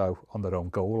did so on their own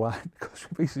goal line because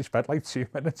we basically spent like 2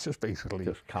 minutes just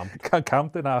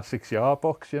camped in our 6-yard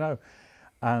box, you know.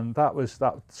 And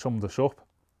that summed us up.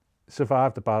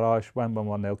 Survived the barrage, went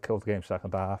 1-0, killed the game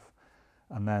second half,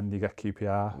 and then you get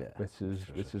QPR, which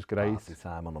is great. Party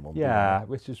time on a Monday. Yeah,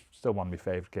 which is still one of my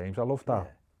favourite games. I love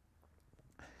that.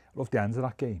 I love the end of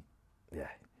that game.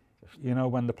 Yeah. You know,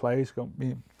 when the players go,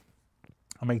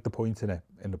 I make the point in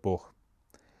the book.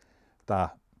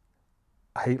 That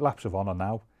I hate lapse of honour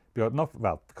now,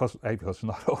 because it's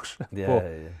not us. But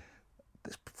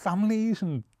there's families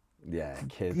and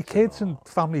kids and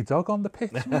family dog on the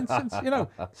pitch. I mean,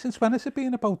 since when has it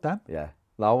been about them? Yeah,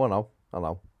 no, I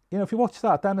know. You know, if you watch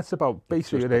that, then it's about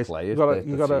basically it is. You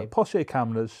got a posse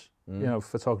cameras, you know,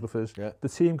 photographers, the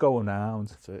team going round,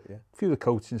 that's it, a few of the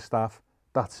coaching staff.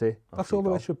 That's it. That's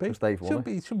all it should be.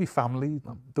 It should be family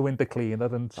doing the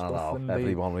cleaner and stuff. And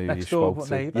everyone who next door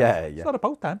spoke neighbour. It's not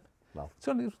about them. No.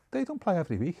 They don't play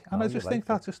every week. And I just think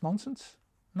that's just nonsense.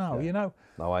 No, you know.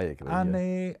 No, I agree. And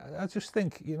I just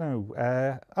think, you know,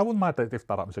 I wouldn't mind if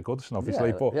that happens to Goodison,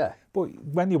 obviously. But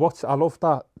when you watch, I love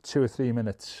that 2 or 3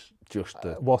 minutes just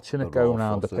watching it go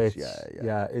around the pitch.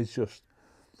 Yeah, it's just,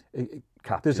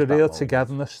 there's a real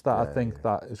togetherness that I think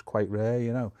that is quite rare,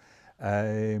 you know.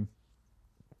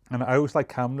 And I always like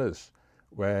cameras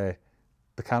where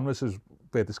the cameras is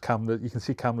where there's cameras, you can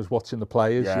see cameras watching the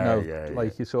players, you know,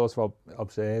 like you're sort of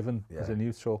observing as a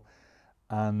neutral.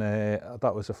 And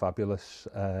that was a fabulous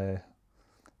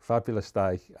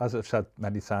day. As I've said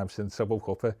many times since I woke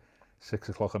up at 6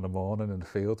 o'clock in the morning in the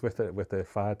field with a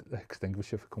fire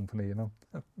extinguisher for company, you know.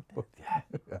 It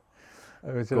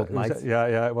was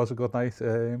a good night.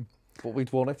 But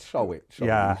we'd won it so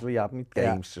easily, hadn't we?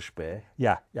 Games to spare.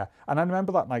 Yeah. And I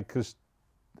remember that night because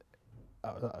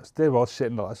I was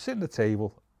sitting at the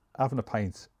table, having a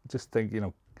pint, just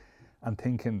thinking,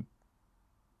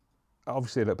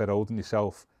 obviously a little bit older than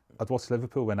yourself. I'd watched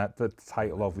Liverpool win the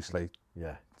title, obviously.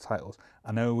 Yeah. Titles.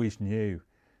 And I always knew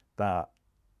that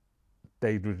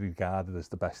they were regarded as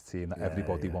the best team, that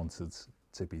everybody wanted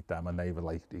to beat them, and they were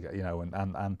like, you know,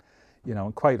 and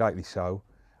quite rightly so.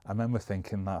 I remember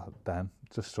thinking that then,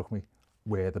 just struck me,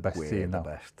 we're the best team now.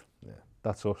 Best. Yeah.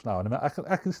 That's us now. And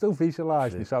I can still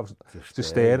visualise myself just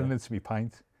staring into my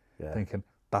pint, thinking,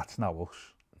 that's not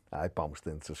us. I bounced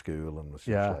into school and was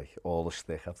just like, all the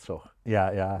stick I took.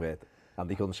 Yeah. And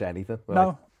they couldn't say anything.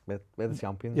 We're the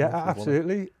champions. Yeah,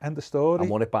 absolutely. End of story. And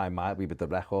won it by mile. We were the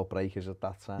record breakers at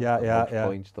that time.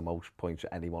 The most points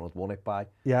that anyone had won it by.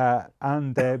 Yeah,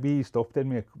 and we eased up,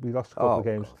 didn't we? We lost a couple of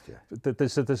games. God,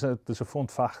 yeah. There's a fun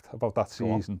fact about that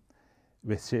season,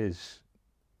 which is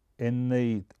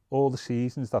in all the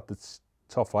seasons that the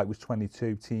top flight was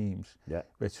 22 teams,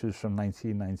 which was from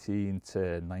 1919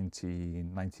 to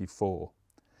 1994.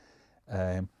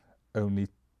 Only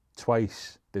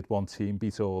twice did one team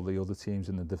beat all the other teams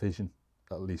in the division,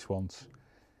 at least once.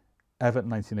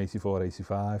 Everton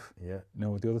 1984-85. Yeah.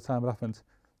 No, the other time it happened,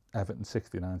 Everton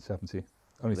 69-70.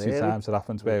 Only two times it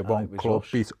happened where one club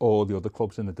beat all the other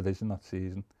clubs in the division that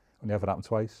season. Only ever happened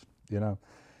twice, you know.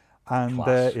 And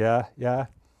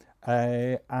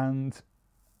and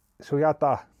so we had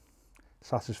that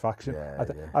satisfaction.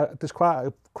 There's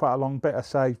quite a long bit I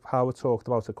say. Howard talked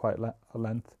about it quite at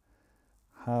length.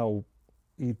 How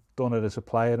he'd done it as a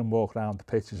player and walked around the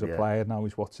pitch as a player. Now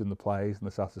he's watching the plays and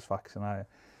the satisfaction.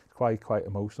 It's quite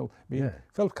emotional. I mean,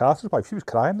 Philip Carter's wife, she was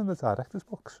crying in the director's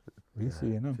box.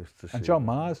 Really, you know. And John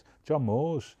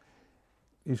Moores,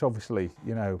 he's obviously,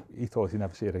 you know, he thought he'd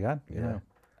never see it again, you know.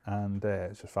 And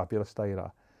it's a fabulous day,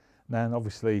 that. And then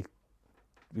obviously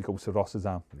we go to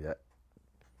Rotterdam. Yeah.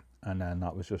 And then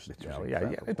that was just, it don't really,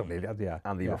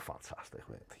 and they were fantastic,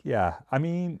 right? Yeah, I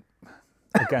mean,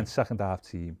 again, second half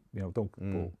team, you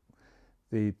know,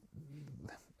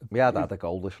 we had the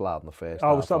goldish lad in the first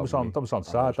half. That was on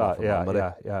side,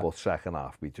 But second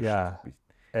half, we just,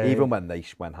 even when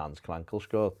Hans Krankel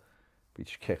scored, we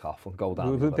just kick off and go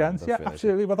down.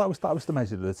 Absolutely. Well, that was the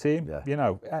measure of the team. Yeah. You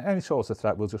know, any sort of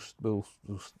threat, we'll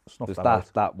snuff that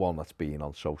out. That one that's been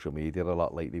on social media a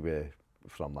lot lately, where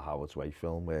from the Howard's Way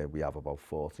film, where we have about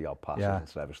 40 odd passes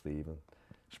and Trevor Stephen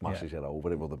smashes it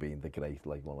over. It would have been the great,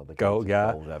 like one of the greatest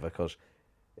goals ever, because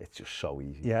it's just so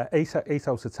easy. Yeah, 8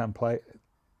 out of 10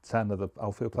 of the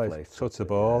outfield players touch the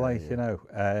ball, you know.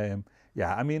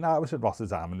 I mean, I was at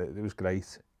Rotterdam and it was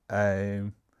great.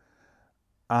 And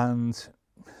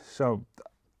so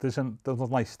there's a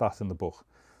nice stat in the book.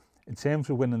 In terms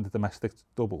of winning the domestic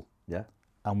double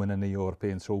and winning the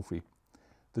European trophy,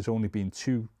 there's only been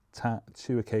two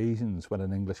occasions when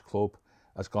an English club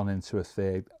has gone into a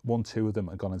third, 2 of them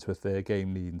have gone into a third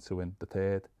game leading to win the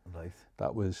third. Right.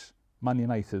 That was Man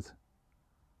United,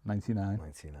 99.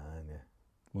 99, yeah.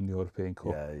 Won the European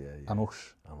Cup. Yeah. And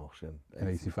us in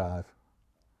 85.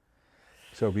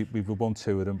 So we've won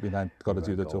 2 of them, we then got to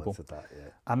do the double.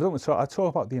 And I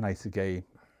talk about the United game,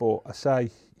 but I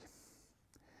say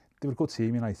they were a good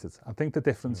team, United. I think the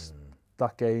difference,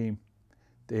 that game,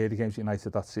 the early games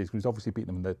United that season, we've obviously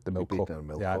beaten them in the Milk Cup.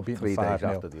 Beat them 3 days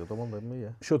after the other one, didn't we? Yeah.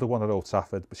 Should have won at Old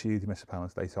Trafford, but she missed a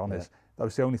penalty later on. That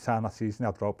was the only time that season they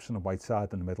had Robson and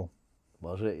Whiteside in the middle.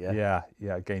 Was it? Yeah,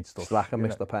 against us. Strachan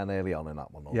missed the pen early on in that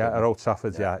one. At Old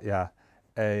Trafford,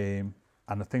 and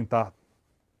I think that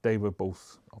they were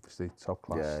both obviously top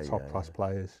class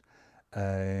players.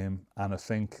 And I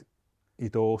think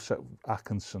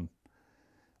Atkinson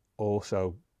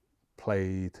also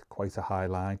played quite a high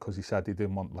line, because he said he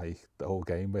didn't want like the whole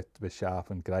game with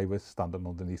Sharp and Gray standing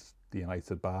underneath the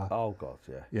United bar. Oh God,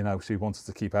 yeah. You know, so he wanted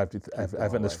to keep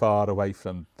everything as far away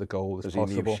from the goal as possible.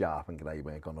 Because he knew Sharp and Gray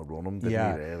weren't going to run him,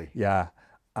 didn't he, really? Yeah,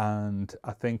 and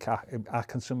I think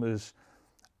Atkinson was,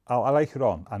 I like it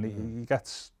on, and he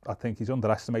gets, I think he's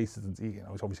underestimated, and he's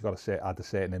obviously got to add a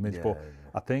certain image, but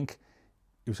I think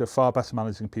he was a far better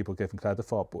manager than people give him credit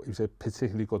for, but he was a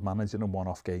particularly good manager in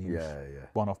one-off games.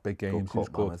 One-off big games. He was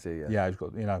good. Manager, he was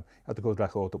good. You know, had a good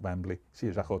record at Wembley. See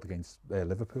his record against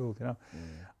Liverpool, you know.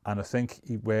 And I think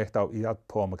he worked out, he had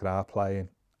Paul McGrath playing,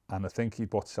 and I think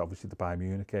he'd watched obviously the Bayern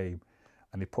Munich game,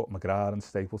 and he put McGrath and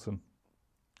Stapleton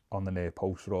on the near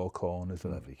post for all corners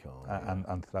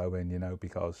and throw in, you know,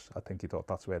 because I think he thought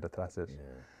that's where the threat is.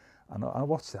 And I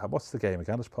watched the game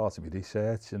again as part of my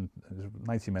research, and it was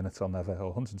 90 minutes on never, or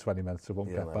 120 minutes I won't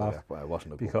get back. It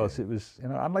wasn't a good because game. It was, you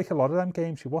know, and like a lot of them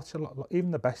games, you watch a lot,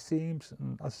 even the best teams,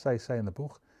 and as I say in the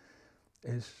book,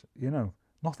 is, you know,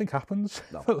 nothing happens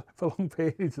for long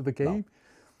periods of the game.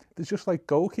 No. There's just like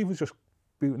goalkeepers just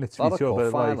booting it to each other,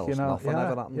 like, you know. Nothing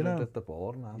ever happened, you know, at the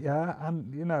ball.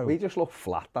 And you know, we just looked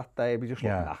flat that day. We just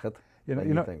looked knackered. You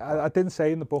know, I didn't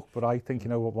say in the book, but I think, you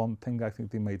know, one thing I think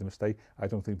they made a mistake. I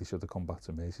don't think they should have come back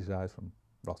to Merseyside from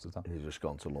Rotterdam. He's just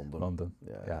gone to London. London,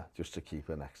 just to keep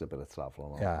an extra bit of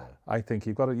travelling on. Yeah, I think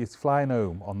you're flying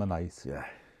home on the night. Yeah.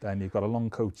 Then you've got a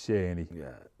long coach journey.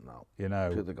 Yeah, no. You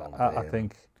know, could have gone I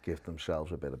think give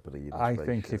themselves a bit of breathing space. I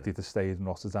think if they'd have stayed in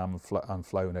Rotterdam and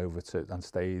flown over to and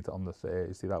stayed on the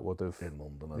Thursday, that would have in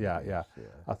London. Yeah.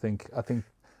 I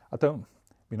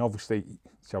mean, obviously,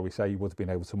 shall we say, you would have been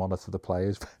able to monitor the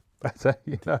players better,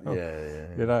 you know.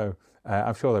 You know,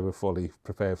 I'm sure they were fully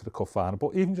prepared for the cup final,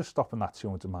 but even just stopping that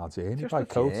 200-mile journey by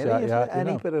coach,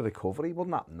 any bit of recovery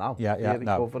wouldn't happen now.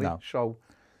 Recovery. No. So,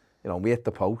 you know, we hit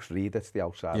the post. Reed hits the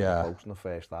outside of the post in the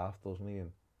first half, doesn't he?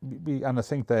 And I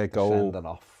think their goal sending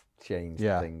off changed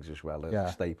things as well.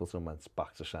 Stapleton went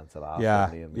back to centre half,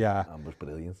 and was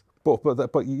brilliant.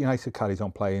 But United carries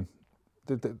on playing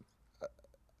the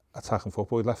attacking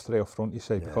football. He left 3 up front, you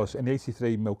say, because in the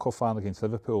 83 Milk Cup final against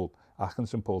Liverpool,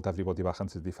 Atkinson pulled everybody back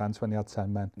into defence when he had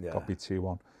 10 men, got beat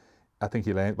 2-1. I think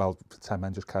he learned, 10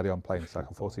 men just carry on playing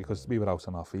attacking football, because we were out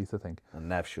on our feet, I think. And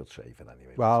Nev should save it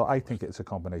anyway. Well, I think it's a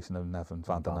combination of Nev and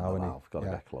Van der Nauw. Got to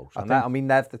get close. I mean,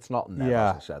 Nev, it's not Nev,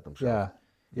 as I said himself.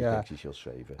 He thinks he should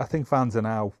save it. I think Van der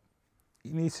Nauw,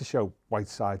 he needs to show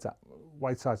Whiteside's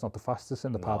not the fastest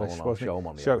in the parish. Show him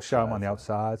on the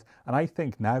outside. And I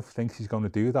think Nev thinks he's going to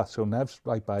do that. So Nev's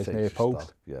right by his near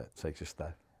post. Takes a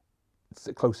step. It's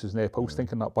close to his near post,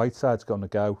 thinking that Whiteside's going to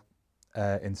go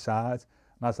inside.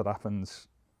 And as it happens,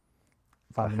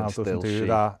 Van der Nauw doesn't do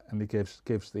that, and he gives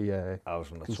the... I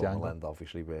was on the tunnel end,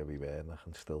 obviously, where we were, and I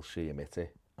can still see him hit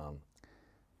it. And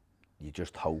you're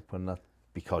just hoping that,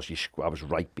 because I was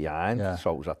right behind,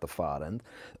 so it was at the far end.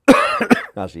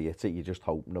 As he hits it, you're just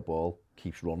hoping the ball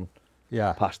keeps running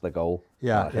past the goal.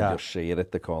 I can just see it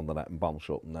at the corner net and bounce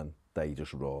up, and then they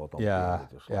just roared.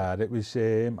 It was,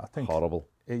 I think... horrible.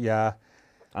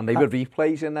 And they were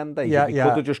replays in them days. We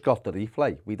could have just got the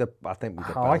replay. I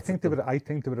think they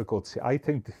were a good team. I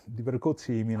think they were a good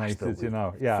team, United, you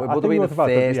know. It would have been a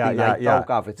Thursday night, though,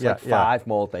 Gav. It's like 5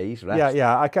 more days rest.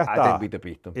 I get that. I think we'd have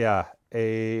beat them.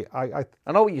 I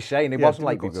know what you're saying. It wasn't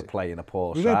like we were playing a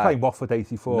poor side. We weren't playing Watford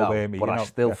 84, were we? But I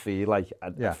still feel like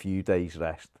a few days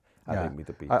rest. I think we'd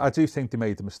have beat them. I do think they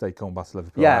made the mistake going back to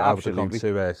Liverpool. I would have gone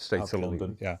to straight to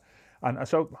London. And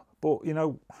so, but, you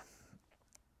know,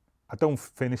 I don't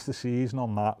finish the season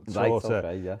on that sort of,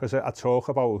 because I talk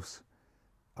about,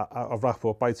 I wrap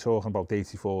up by talking about the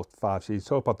 84 5 seasons,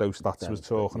 talk about those stats I was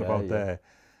talking about there,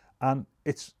 and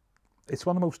it's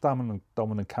one of the most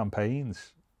dominant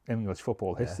campaigns in English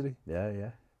football history.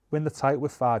 Win the title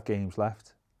with 5 games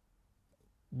left,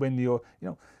 win the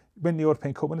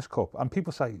European Cup, Winners' Cup, and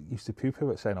people used to poo-poo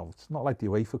it, saying, "Oh, it's not like the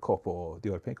UEFA Cup or the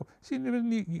European Cup." See, in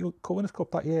the Winners'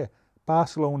 Cup that year,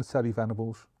 Barcelona, Terry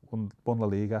Venables won La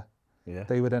Liga.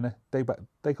 They were in it.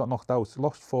 They got knocked out.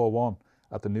 Lost 4-1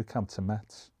 at the Nou Camp to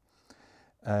Metz.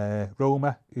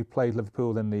 Roma, who played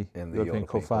Liverpool in the European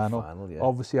Cup final,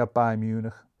 obviously had Bayern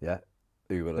Munich.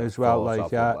 Who were as well,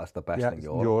 that's the best in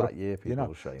Europe that year. People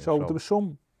were saying. So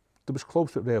there was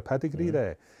clubs with real pedigree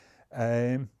there.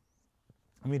 I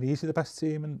mean, easily the best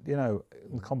team, in the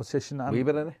competition. And we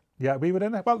were in it. Yeah, we were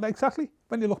in it. Well, exactly.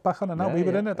 When you look back on it now, we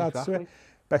were in it. That's it.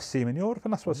 Best team in Europe,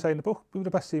 and that's what I say in the book. We were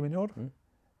the best team in Europe.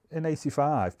 In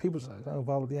 85, people say, "Oh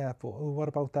well, but what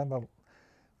about them?" Well,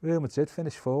 Real Madrid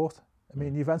finished 4th. I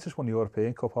mean, Juventus won the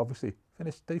European Cup, obviously.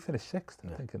 They finished 6th,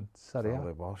 I think, in Serie A.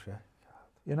 It was, so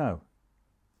they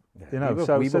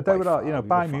were,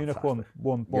 Bayern Munich won the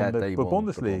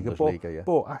Bundesliga,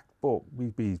 but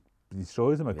we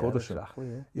destroyed them at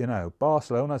Goodison.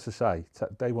 Barcelona, as I say,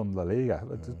 they won La Liga.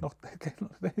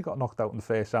 They got knocked out in the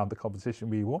first round of the competition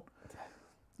we won.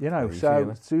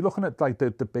 So you're looking at like the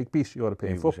big piece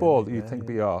European football, you think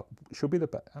we should be the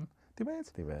best. And they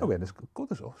weren't nowhere as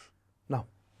good as us. No.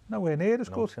 Nowhere near as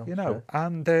good,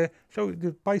 And so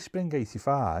by spring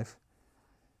 85,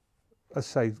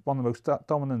 as I say, one of the most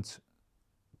dominant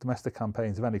domestic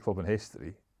campaigns of any club in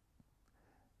history,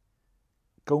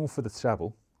 going for the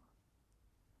treble,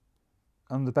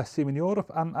 and the best team in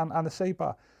Europe, and I say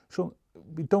that, so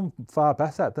we've done far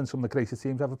better than some of the greatest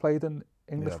teams ever played in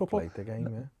English football. Played the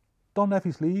game, Don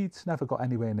Nevy's Leeds never got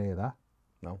anywhere near that.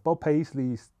 No. Bob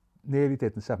Paisley's nearly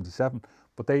did in 77,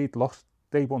 but they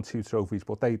won 2 trophies,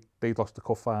 but they'd lost the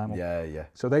cup final.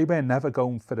 So they were never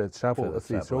going for the treble of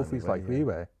 3 trophies anyway, like we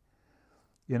were.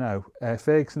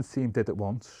 Ferguson's team did it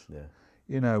once.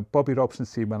 Bobby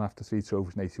Robson's team went after 3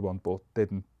 trophies in 81, but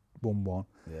didn't won 1.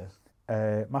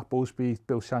 Matt Busby,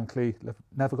 Bill Shankly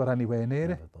never got anywhere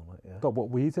near it. Got what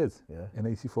we did in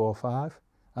 84-5.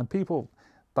 And people,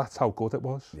 that's how good it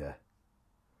was.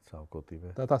 That's how good they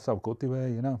were. That's how good they were,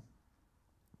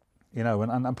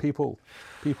 and people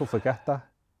forget that.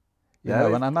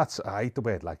 And that's, I hate the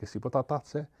word legacy, but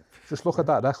that's it. Just look at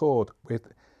that record with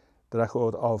the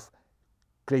record of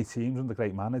great teams and the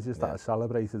great managers that are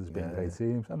celebrated as being great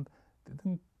teams, and they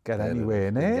didn't get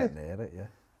anywhere near it.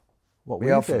 What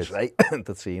we often say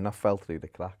the team have fell through the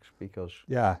cracks because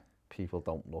people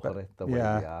don't look at it the way they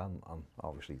are, and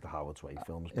obviously the Howard's Way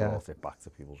films brought it back to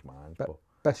people's minds. But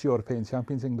best European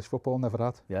champions English football never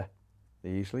had.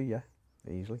 Easily.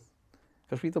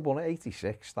 Because we'd have won at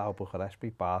 86, Steaua Bucharest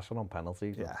beat Barca on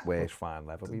penalties. Worst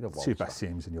final ever. We'd have won. 2 best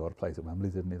teams in Europe played at Wembley,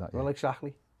 didn't they? Well,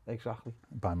 exactly. Exactly.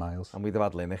 By miles. And we'd have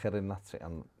had Lineker in that,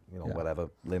 and you know, whatever.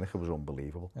 Lineker was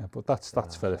unbelievable. Yeah, but that's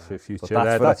for the future.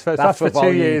 That's for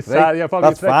 2 years.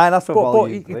 That's fine. That's for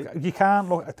volume. But you can't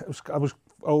look. I was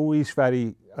always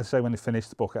very. I say when I finished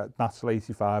the book, naturally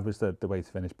 85 was the way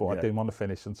to finish. But I didn't want to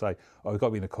finish and say, "Oh, we've got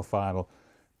to be in the cup final."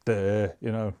 You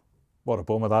know, what a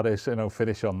bummer that is. You know,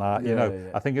 finish on that. You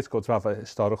know, I think it's good to have a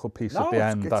historical piece at the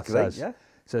end that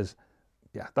says,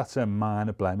 yeah, that's a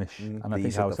minor blemish. And I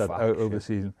think Howard said over the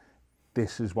season,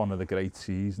 this is one of the great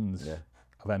seasons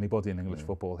of anybody in English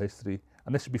football history.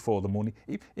 And this is before the money.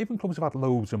 Even clubs have had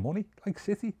loads of money, like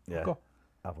City.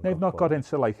 They've not got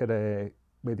into like where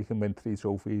they can win 3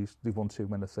 trophies. They've won 2,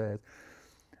 win a third.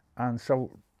 And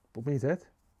so, but we did.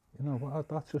 You know,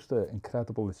 that's just an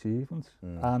incredible achievement.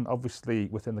 And obviously,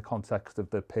 within the context of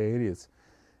the period,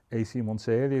 18 months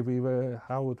earlier,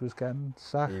 Howard was getting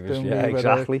sacked. We were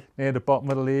near the bottom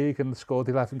of the league and scored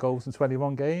 11 goals in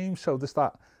 21 games. So there's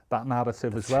that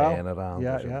narrative as well. The turnaround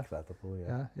was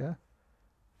incredible, yeah.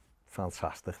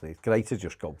 Fantastic. It's great to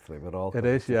just go through it all. It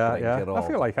is, yeah. I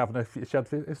feel like having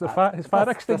his fire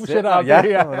extinguisher out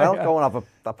there. Go and have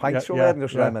a pint somewhere and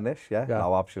just reminisce.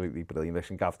 No, absolutely brilliant.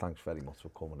 Listen, Gav, thanks very much for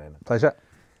coming in. Pleasure.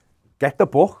 Get the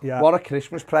book. What a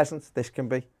Christmas present this can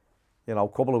be. You know, a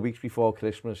couple of weeks before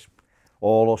Christmas,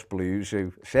 all us Blues,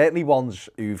 certainly ones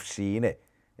who've seen it,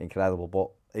 incredible.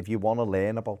 But if you want to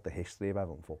learn about the history of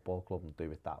Everton Football Club and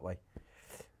do it that way,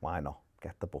 why not?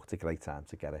 Get the book. It's a great time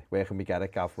to get it. Where can we get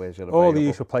it, Gav? Where's it available? All the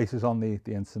usual places on the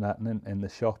internet and in the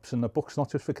shops. And the book's not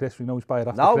just for Christmas. We can always buy it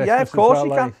after Christmas. Yeah, of course well,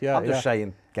 you can. I'm just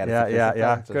saying, get it for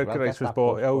Christmas. Good Christmas,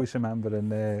 but I always remember,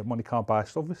 and when you can't buy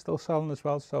stuff, we're still selling as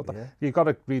well. So you've got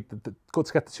to read, good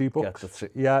to get the 2 books.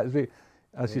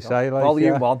 As you say, like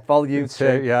Volume 1, Volume 2.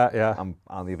 And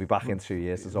you'll be back in 2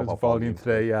 years. There's Volume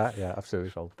 3, absolutely.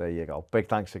 So there you go. Big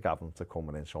thanks to Gavin for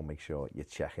coming in, so make sure you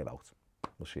check it out.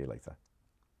 We'll see you later.